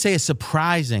 I would say, a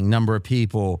surprising number of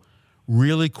people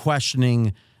really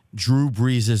questioning Drew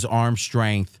Brees' arm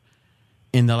strength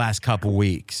in the last couple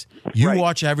weeks. You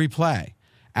watch every play.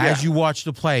 As you watch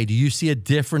the play, do you see a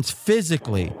difference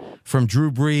physically from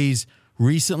Drew Brees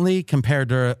recently compared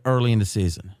to early in the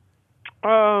season?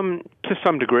 To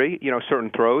some degree, certain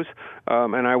throws.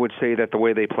 And I would say that the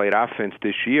way they played offense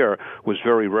this year was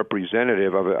very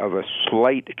representative of a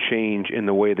slight change in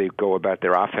the way they go about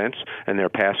their offense and their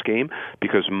pass game,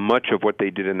 because much of what they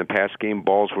did in the pass game,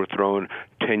 balls were thrown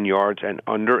 10 yards and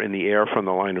under in the air from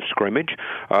the line of scrimmage.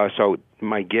 So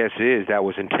my guess is that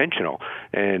was intentional.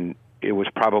 And it was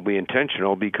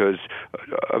intentional because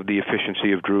of the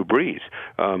efficiency of Drew Brees.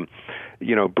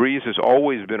 Brees has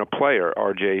always been a player,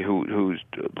 RJ, who's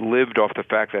lived off the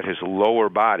fact that his lower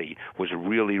body was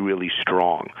really, really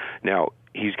strong. Now,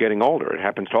 he's getting older. It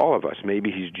happens to all of us. Maybe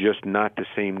he's just not the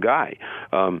same guy.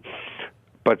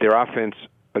 But their offense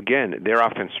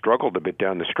struggled a bit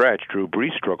down the stretch. Drew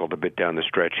Brees struggled a bit down the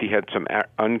stretch. He had some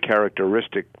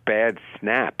uncharacteristic bad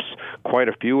snaps, quite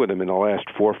a few of them in the last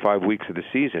 4 or 5 weeks of the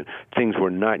season, things we're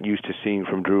not used to seeing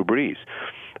from Drew Brees.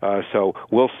 So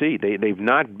we'll see. They've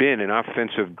not been an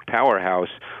offensive powerhouse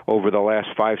over the last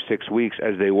 5-6 weeks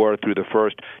as they were through the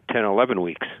first 10, 11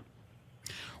 weeks.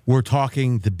 We're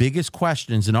talking the biggest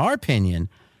questions, in our opinion,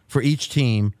 for each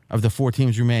team of the 4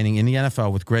 teams remaining in the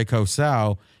NFL with Greg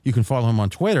Cosell. You can follow him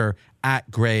on Twitter at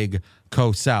Greg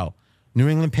Cosell. New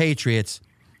England Patriots,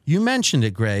 you mentioned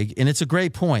it, Greg, and it's a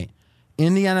great point.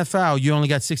 In the NFL, you only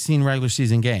got 16 regular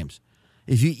season games.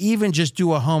 If you even just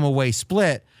do a home-away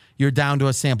split, you're down to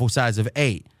a sample size of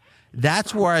 8.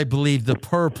 That's where I believe the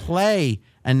per-play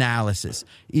analysis,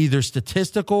 either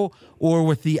statistical or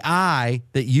with the eye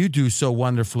that you do so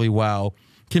wonderfully well,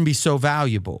 can be so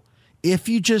valuable. If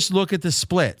you just look at the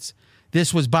splits,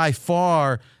 this was by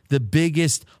far the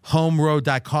biggest home-road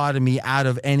dichotomy out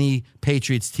of any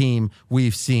Patriots team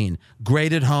we've seen.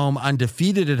 Great at home,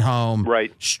 undefeated at home,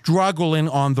 struggling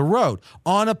on the road.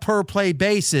 On a per-play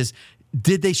basis,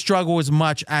 did they struggle as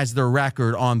much as their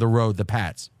record on the road, the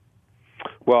Pats?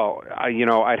 Well,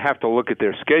 I'd have to look at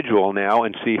their schedule now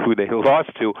and see who they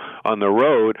lost to on the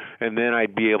road, and then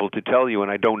I'd be able to tell you,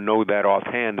 and I don't know that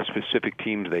offhand, the specific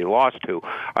teams they lost to.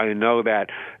 I know that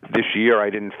this year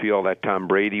I didn't feel that Tom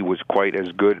Brady was quite as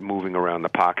good moving around the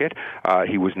pocket.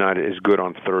 He was not as good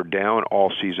on third down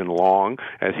all season long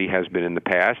as he has been in the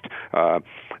past.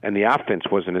 And the offense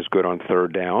wasn't as good on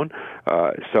third down.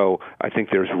 So I think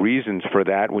there's reasons for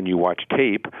that when you watch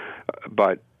tape,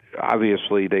 but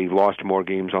obviously they lost more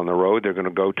games on the road. They're going to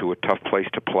go to a tough place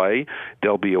to play.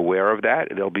 They'll be aware of that.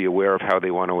 They'll be aware of how they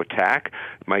want to attack.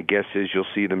 My guess is you'll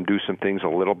see them do some things a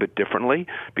little bit differently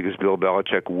because Bill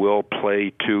Belichick will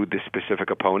play to this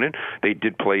specific opponent. They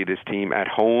did play this team at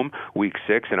home week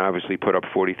 6 and obviously put up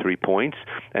 43 points,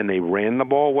 and they ran the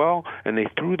ball well and they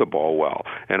threw the ball well.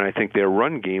 And I think their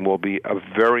run game will be a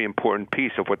very important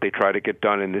piece of what they try to get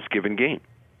done in this given game.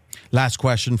 Last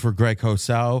question for Greg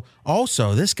Cosell.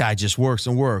 Also, this guy just works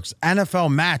and works. NFL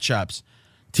matchups,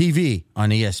 TV on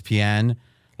ESPN.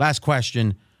 Last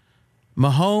question.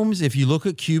 Mahomes, if you look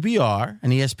at QBR,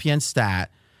 an ESPN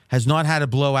stat, has not had a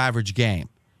below average game.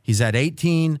 He's at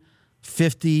 18,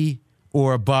 50,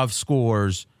 or above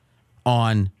scores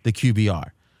on the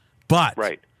QBR. But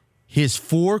his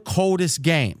 4 coldest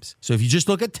games, so if you just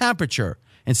look at temperature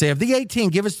and say, of the 18,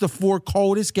 give us the 4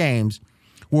 coldest games,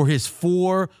 were his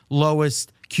 4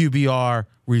 lowest QBR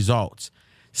results.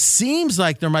 Seems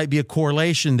like there might be a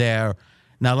correlation there.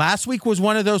 Now, last week was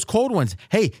one of those cold ones.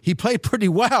 Hey, he played pretty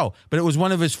well, but it was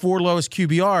one of his 4 lowest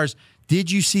QBRs.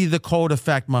 Did you see the cold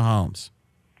affect Mahomes?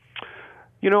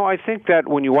 I think that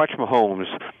when you watch Mahomes,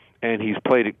 and he's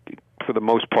played for the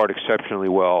most part exceptionally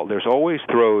well, there's always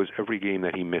throws every game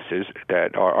that he misses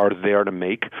that are there to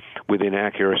make with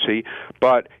inaccuracy,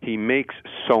 but he makes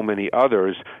so many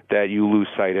others that you lose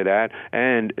sight of that,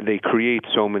 and they create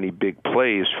so many big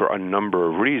plays for a number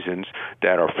of reasons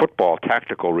that are football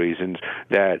tactical reasons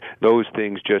that those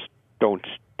things just don't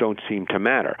seem to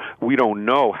matter. We don't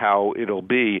know how it'll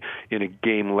be in a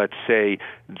game, let's say,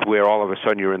 where all of a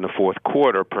sudden you're in the fourth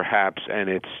quarter, perhaps, and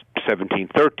it's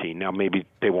 17-13. Now, maybe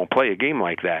they won't play a game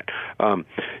like that.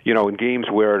 In games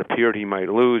where it appeared he might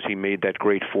lose, he made that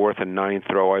great 4th and 9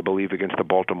 throw, I believe, against the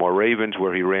Baltimore Ravens,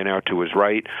 where he ran out to his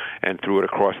right and threw it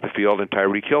across the field, and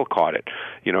Tyreek Hill caught it.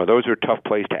 Those are tough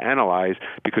plays to analyze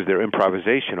because they're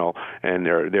improvisational and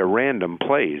they're random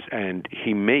plays, and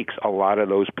he makes a lot of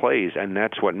those plays, and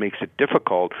that's what makes it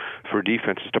difficult for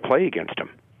defenses to play against him.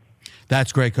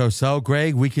 That's Greg Cosell.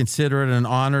 Greg, we consider it an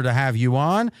honor to have you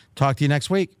on. Talk to you next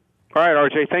week. All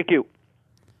right, RJ, thank you.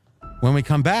 When we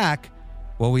come back,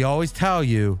 Well, we always tell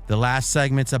you the last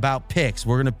segment's about picks.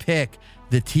 We're going to pick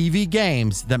the TV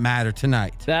games that matter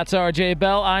tonight. That's RJ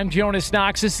Bell. I'm Jonas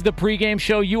Knox. This is the pregame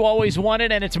show you always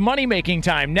wanted, and it's money-making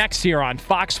time next here on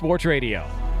Fox Sports Radio.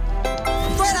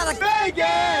 Straight out of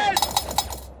Vegas!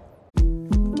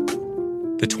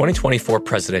 The 2024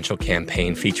 presidential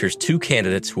campaign features two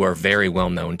candidates who are very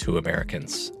well known to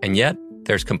Americans. And yet,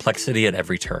 there's complexity at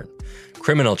every turn.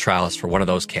 Criminal trials for one of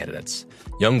those candidates.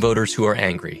 Young voters who are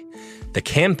angry. The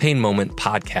Campaign Moment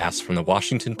podcast from the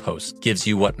Washington Post gives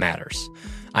you what matters.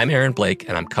 I'm Aaron Blake,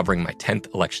 and I'm covering my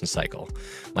 10th election cycle.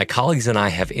 My colleagues and I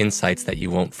have insights that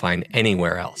you won't find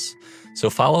anywhere else. So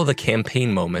follow the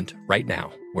Campaign Moment right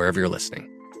now, wherever you're listening.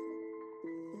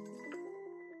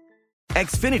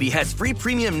 Xfinity has free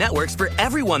premium networks for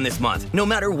everyone this month, no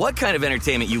matter what kind of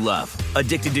entertainment you love.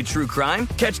 Addicted to true crime?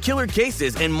 Catch killer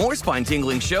cases and more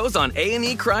spine-tingling shows on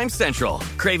A&E Crime Central.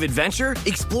 Crave adventure?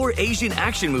 Explore Asian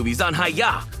action movies on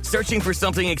Hi-Ya. Searching for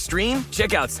something extreme?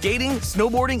 Check out skating,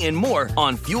 snowboarding, and more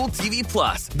on Fuel TV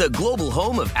Plus, the global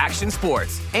home of action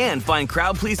sports. And find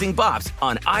crowd-pleasing bops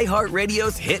on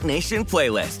iHeartRadio's Hit Nation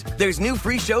playlist. There's new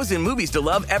free shows and movies to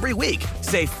love every week.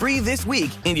 Say free this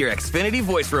week in your Xfinity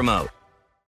voice remote.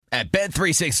 At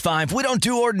Bet365, we don't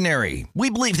do ordinary. We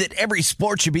believe that every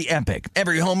sport should be epic.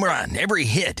 Every home run, every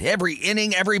hit, every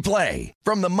inning, every play.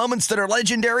 From the moments that are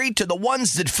legendary to the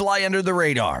ones that fly under the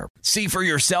radar. See for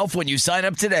yourself when you sign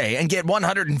up today and get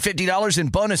 $150 in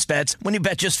bonus bets when you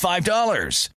bet just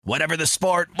 $5. Whatever the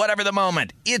sport, whatever the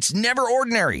moment, it's never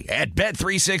ordinary at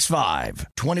Bet365.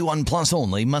 21 plus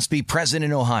only. Must be present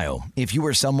in Ohio. If you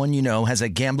or someone you know has a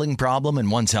gambling problem and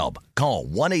wants help, call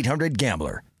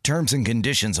 1-800-GAMBLER. Terms and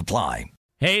conditions apply.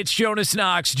 Hey, it's Jonas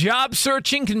Knox. Job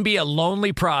searching can be a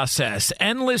lonely process.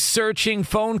 Endless searching,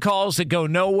 phone calls that go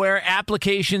nowhere,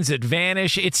 applications that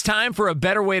vanish. It's time for a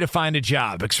better way to find a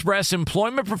job. Express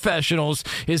Employment Professionals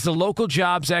is the local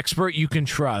jobs expert you can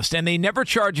trust, and they never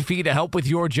charge a fee to help with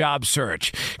your job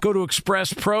search. Go to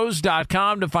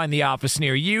expresspros.com to find the office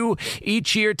near you.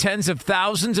 Each year, tens of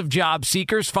thousands of job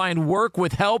seekers find work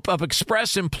with help of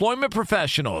Express Employment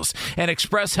Professionals, and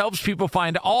Express helps people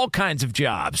find all kinds of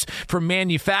jobs, from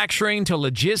manufacturing to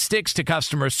logistics to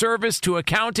customer service to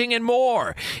accounting and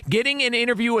more. Getting an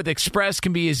interview with Express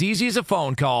can be as easy as a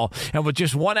phone call, and with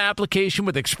just one application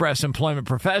with Express Employment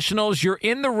Professionals, you're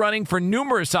in the running for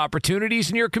numerous opportunities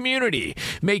in your community.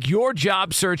 Make your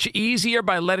job search easier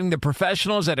by letting the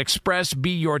professionals at Express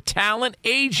be your talent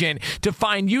agent to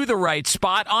find you the right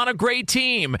spot on a great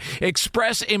team.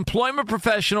 Express Employment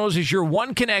Professionals is your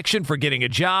one connection for getting a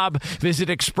job. Visit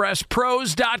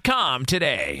expresspros.com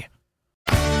today.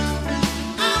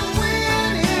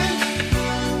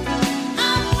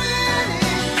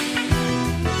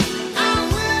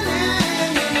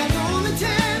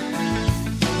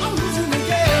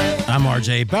 I'm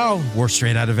RJ Bell. We're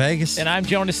straight out of Vegas. And I'm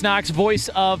Jonas Knox, voice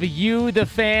of You, the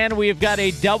Fan. We've got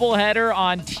a doubleheader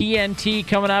on TNT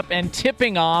coming up and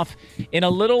tipping off in a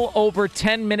little over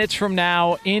 10 minutes from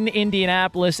now in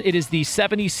Indianapolis. It is the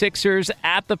 76ers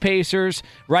at the Pacers.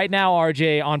 Right now,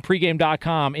 RJ, on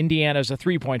pregame.com, Indiana's a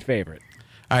 3-point favorite.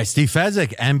 All right, Steve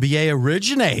Fezzik, NBA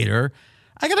originator.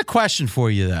 I got a question for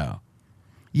you, though.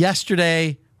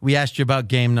 Yesterday, we asked you about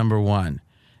game number 1,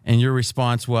 and your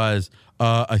response was,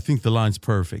 I think the line's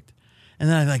perfect. And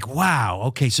then I'm like, wow,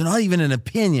 okay, so not even an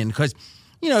opinion, because,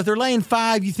 you know, if they're laying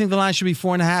 5, you think the line should be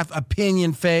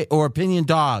 4.5, opinion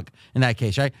dog in that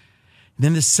case, right?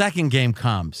 Then the second game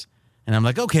comes, and I'm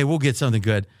like, okay, we'll get something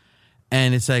good.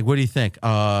 And it's like, what do you think?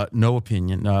 No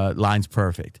opinion, line's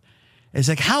perfect. It's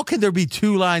like, how could there be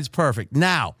 2 lines perfect?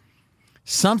 Now,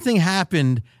 something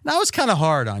happened, and I was kind of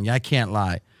hard on you, I can't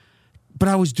lie, but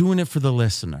I was doing it for the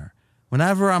listener.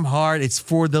 Whenever I'm hard, it's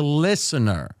for the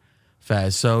listener,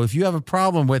 Fez. So if you have a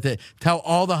problem with it, tell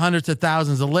all the hundreds of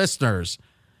thousands of listeners.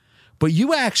 But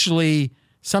you actually,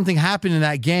 something happened in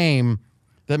that game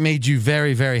that made you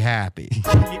very, very happy.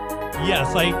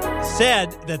 Yes, I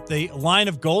said that the line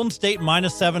of Golden State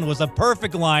 -7 was a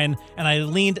perfect line, and I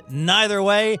leaned neither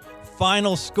way.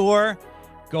 Final score,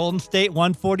 Golden State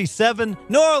 147,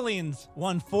 New Orleans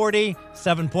 140,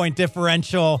 7-point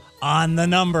differential on the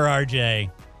number,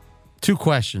 RJ. 2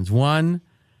 questions. One,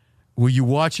 were you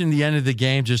watching the end of the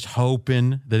game just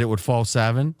hoping that it would fall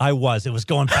 7? I was. It was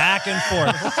going back and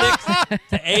forth. 6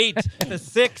 to 8 to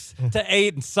 6 to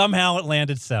 8, and somehow it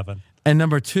landed 7. And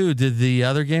number 2, did the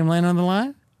other game land on the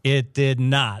line? It did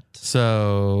not.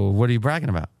 So what are you bragging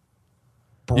about?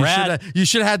 You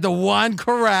should have had the one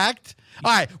correct.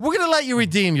 All right, we're going to let you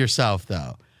redeem yourself,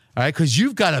 though. All right, because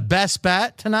you've got a best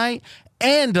bet tonight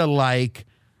and a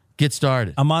get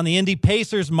started. I'm on the Indy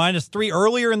Pacers -3.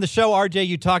 Earlier in the show, RJ,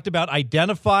 you talked about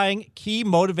identifying key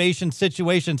motivation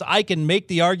situations. I can make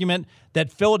the argument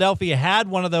that Philadelphia had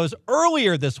one of those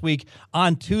earlier this week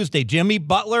on Tuesday. Jimmy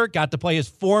Butler got to play his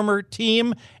former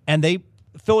team, and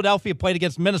Philadelphia played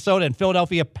against Minnesota, and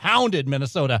Philadelphia pounded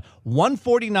Minnesota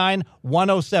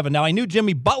 149-107. Now, I knew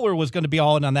Jimmy Butler was going to be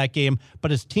all in on that game,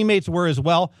 but his teammates were as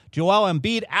well. Joel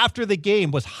Embiid, after the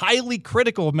game, was highly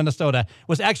critical of Minnesota,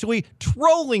 was actually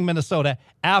trolling Minnesota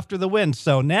after the win.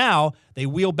 So now they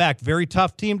wheel back. Very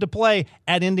tough team to play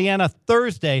at Indiana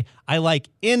Thursday. I like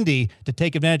Indy to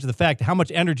take advantage of the fact how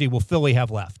much energy will Philly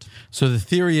have left. So the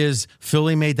theory is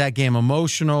Philly made that game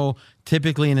emotional.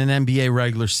 Typically in an NBA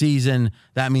regular season,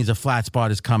 that means a flat spot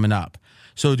is coming up.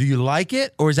 So do you like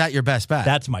it, or is that your best bet?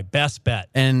 That's my best bet.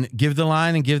 And give the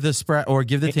line and give the spread, or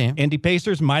give the team. Indy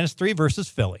Pacers -3 versus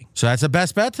Philly. So that's a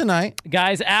best bet tonight.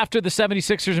 Guys, after the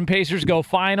 76ers and Pacers go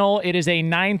final, it is a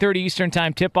 9:30 Eastern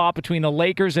time tip-off between the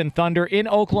Lakers and Thunder in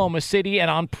Oklahoma City.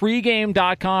 And on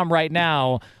pregame.com right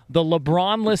now, the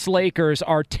LeBron-less Lakers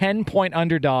are 10-point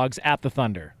underdogs at the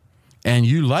Thunder. And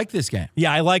you like this game?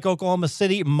 Yeah, I like Oklahoma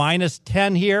City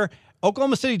 -10 here.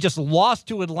 Oklahoma City just lost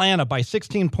to Atlanta by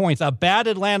 16 points, a bad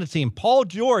Atlanta team. Paul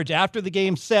George, after the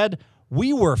game, said,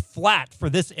 "We were flat for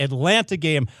this Atlanta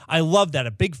game." I love that.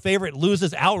 A big favorite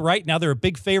loses outright. Now they're a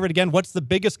big favorite again. What's the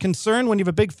biggest concern when you have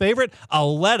a big favorite? A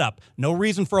let-up. No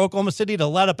reason for Oklahoma City to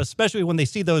let up, especially when they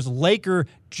see those Laker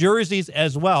jerseys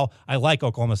as well. I like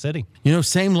Oklahoma City. You know,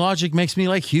 same logic makes me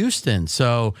like Houston.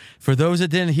 So for those that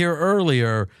didn't hear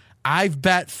earlier, I've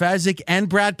bet Fezzik and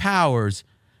Brad Powers,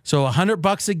 so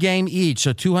 $100 a game each,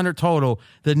 so $200 total.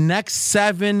 The next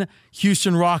 7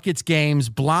 Houston Rockets games,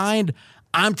 blind,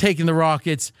 I'm taking the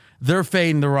Rockets. They're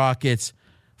fading the Rockets.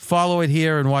 Follow it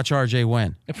here and watch RJ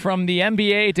win. From the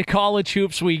NBA to college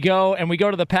hoops we go, and we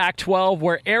go to the Pac-12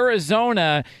 where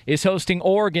Arizona is hosting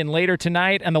Oregon later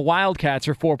tonight, and the Wildcats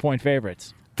are 4-point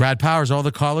favorites. Brad Powers, all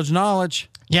the college knowledge.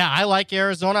 Yeah, I like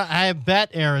Arizona. I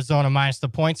bet Arizona minus the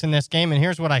points in this game, and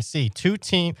here's what I see. Two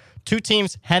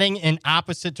teams heading in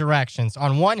opposite directions.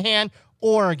 On one hand,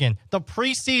 Oregon, the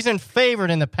preseason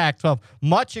favorite in the Pac-12,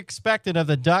 much expected of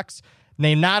the Ducks.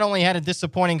 They not only had a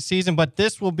disappointing season, but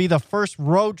this will be the first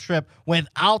road trip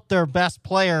without their best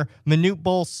player, Manute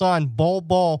Bol's son,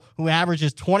 Bol, who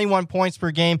averages 21 points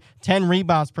per game, 10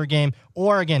 rebounds per game.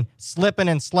 Oregon slipping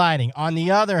and sliding. On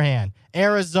the other hand,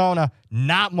 Arizona,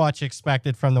 not much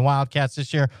expected from the Wildcats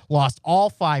this year. Lost all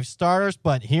 5 starters,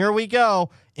 but here we go.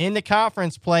 In the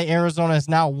conference play, Arizona has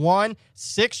now won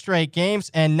 6 straight games,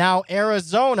 and now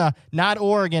Arizona, not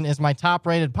Oregon, is my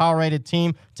top-rated, power-rated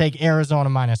team. Take Arizona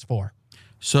 -4.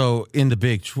 So in the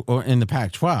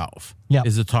Pac-12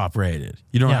 is the top rated.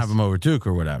 You don't have them over Duke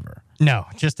or whatever. No,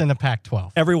 just in the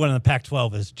Pac-12. Everyone in the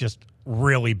Pac-12 is just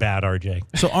really bad, RJ.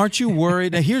 So aren't you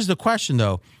worried? Now here's the question,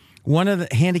 though. One of the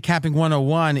handicapping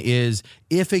 101 is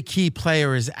if a key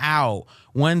player is out,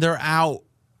 when they're out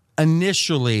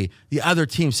initially, the other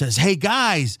team says, "Hey,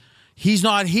 guys, he's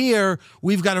not here.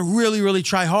 We've got to really, really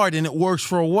try hard." And it works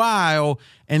for a while,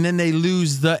 and then they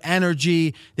lose the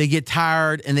energy, they get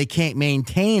tired, and they can't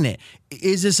maintain it.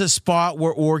 Is this a spot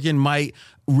where Oregon might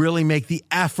really make the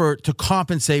effort to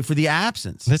compensate for the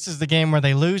absence? This is the game where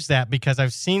they lose that, because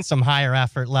I've seen some higher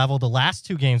effort level the last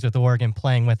 2 games with Oregon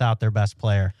playing without their best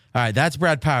player. All right, that's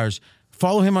Brad Powers.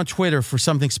 Follow him on Twitter for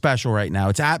something special right now.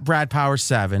 It's at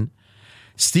BradPowers7.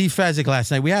 Steve Fezzik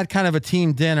last night. We had kind of a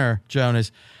team dinner,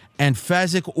 Jonas, and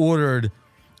Fezzik ordered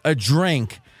a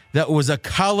drink that was a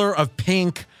color of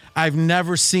pink I've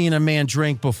never seen a man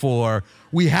drink before.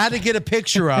 We had to get a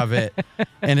picture of it,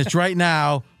 and it's right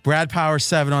now,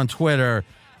 BradPower7 on Twitter.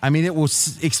 I mean, it will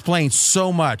explain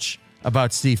so much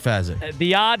about Steve Fezzik.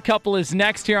 The Odd Couple is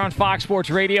next here on Fox Sports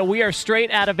Radio. We are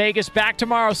straight out of Vegas. Back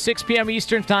tomorrow, 6 p.m.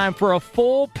 Eastern Time, for a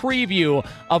full preview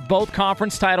of both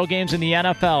conference title games in the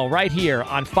NFL right here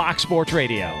on Fox Sports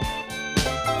Radio.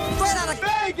 Straight out of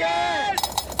Vegas!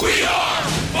 We are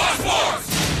Fox Sports!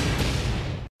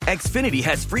 Xfinity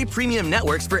has free premium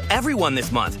networks for everyone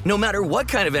this month, no matter what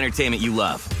kind of entertainment you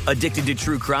love. Addicted to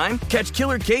true crime? Catch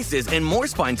killer cases and more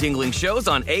spine-tingling shows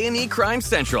on A&E Crime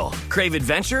Central. Crave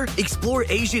adventure? Explore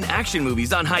Asian action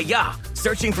movies on Hi-Ya.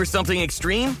 Searching for something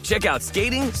extreme? Check out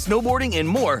skating, snowboarding, and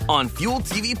more on Fuel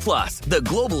TV Plus, the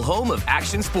global home of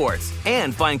action sports.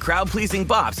 And find crowd-pleasing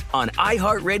bops on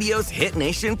iHeartRadio's Hit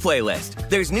Nation playlist.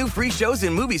 There's new free shows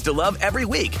and movies to love every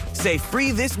week. Say free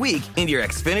this week in your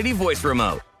Xfinity voice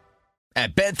remote.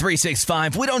 At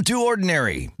Bet365, we don't do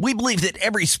ordinary. We believe that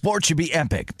every sport should be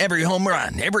epic. Every home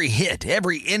run, every hit,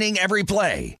 every inning, every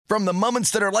play. From the moments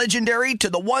that are legendary to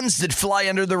the ones that fly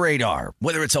under the radar.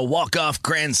 Whether it's a walk-off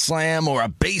grand slam or a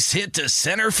base hit to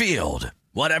center field.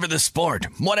 Whatever the sport,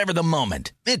 whatever the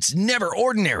moment. It's never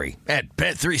ordinary at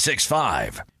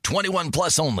Bet365. 21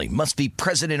 plus only. Must be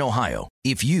present in Ohio.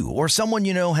 If you or someone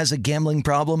you know has a gambling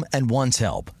problem and wants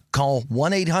help, call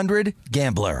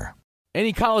 1-800-GAMBLER.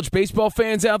 Any college baseball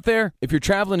fans out there? If you're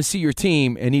traveling to see your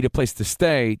team and need a place to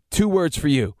stay, 2 words for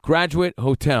you: Graduate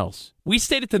Hotels. We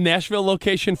stayed at the Nashville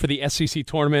location for the SEC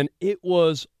tournament. It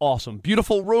was awesome.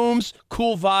 Beautiful rooms,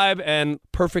 cool vibe, and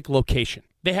perfect location.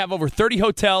 They have over 30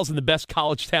 hotels in the best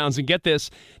college towns, and get this,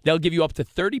 they'll give you up to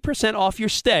 30% off your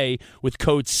stay with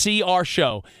code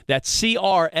CRSHOW. That's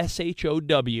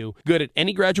CRSHOW. Good at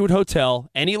any Graduate Hotel,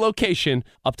 any location,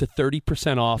 up to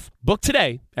 30% off. Book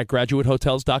today at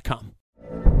graduatehotels.com.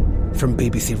 From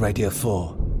BBC Radio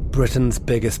 4, Britain's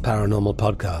biggest paranormal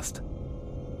podcast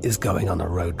is going on a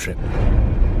road trip.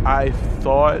 I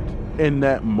thought in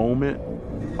that moment,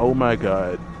 oh my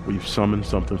God, we've summoned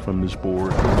something from this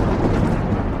board.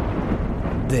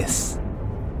 This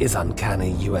is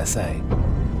Uncanny USA.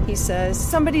 He says,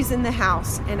 somebody's in the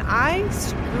house, and I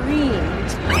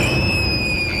screamed.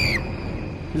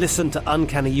 Listen to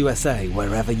Uncanny USA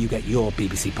wherever you get your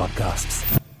BBC podcasts,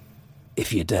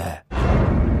 if you dare.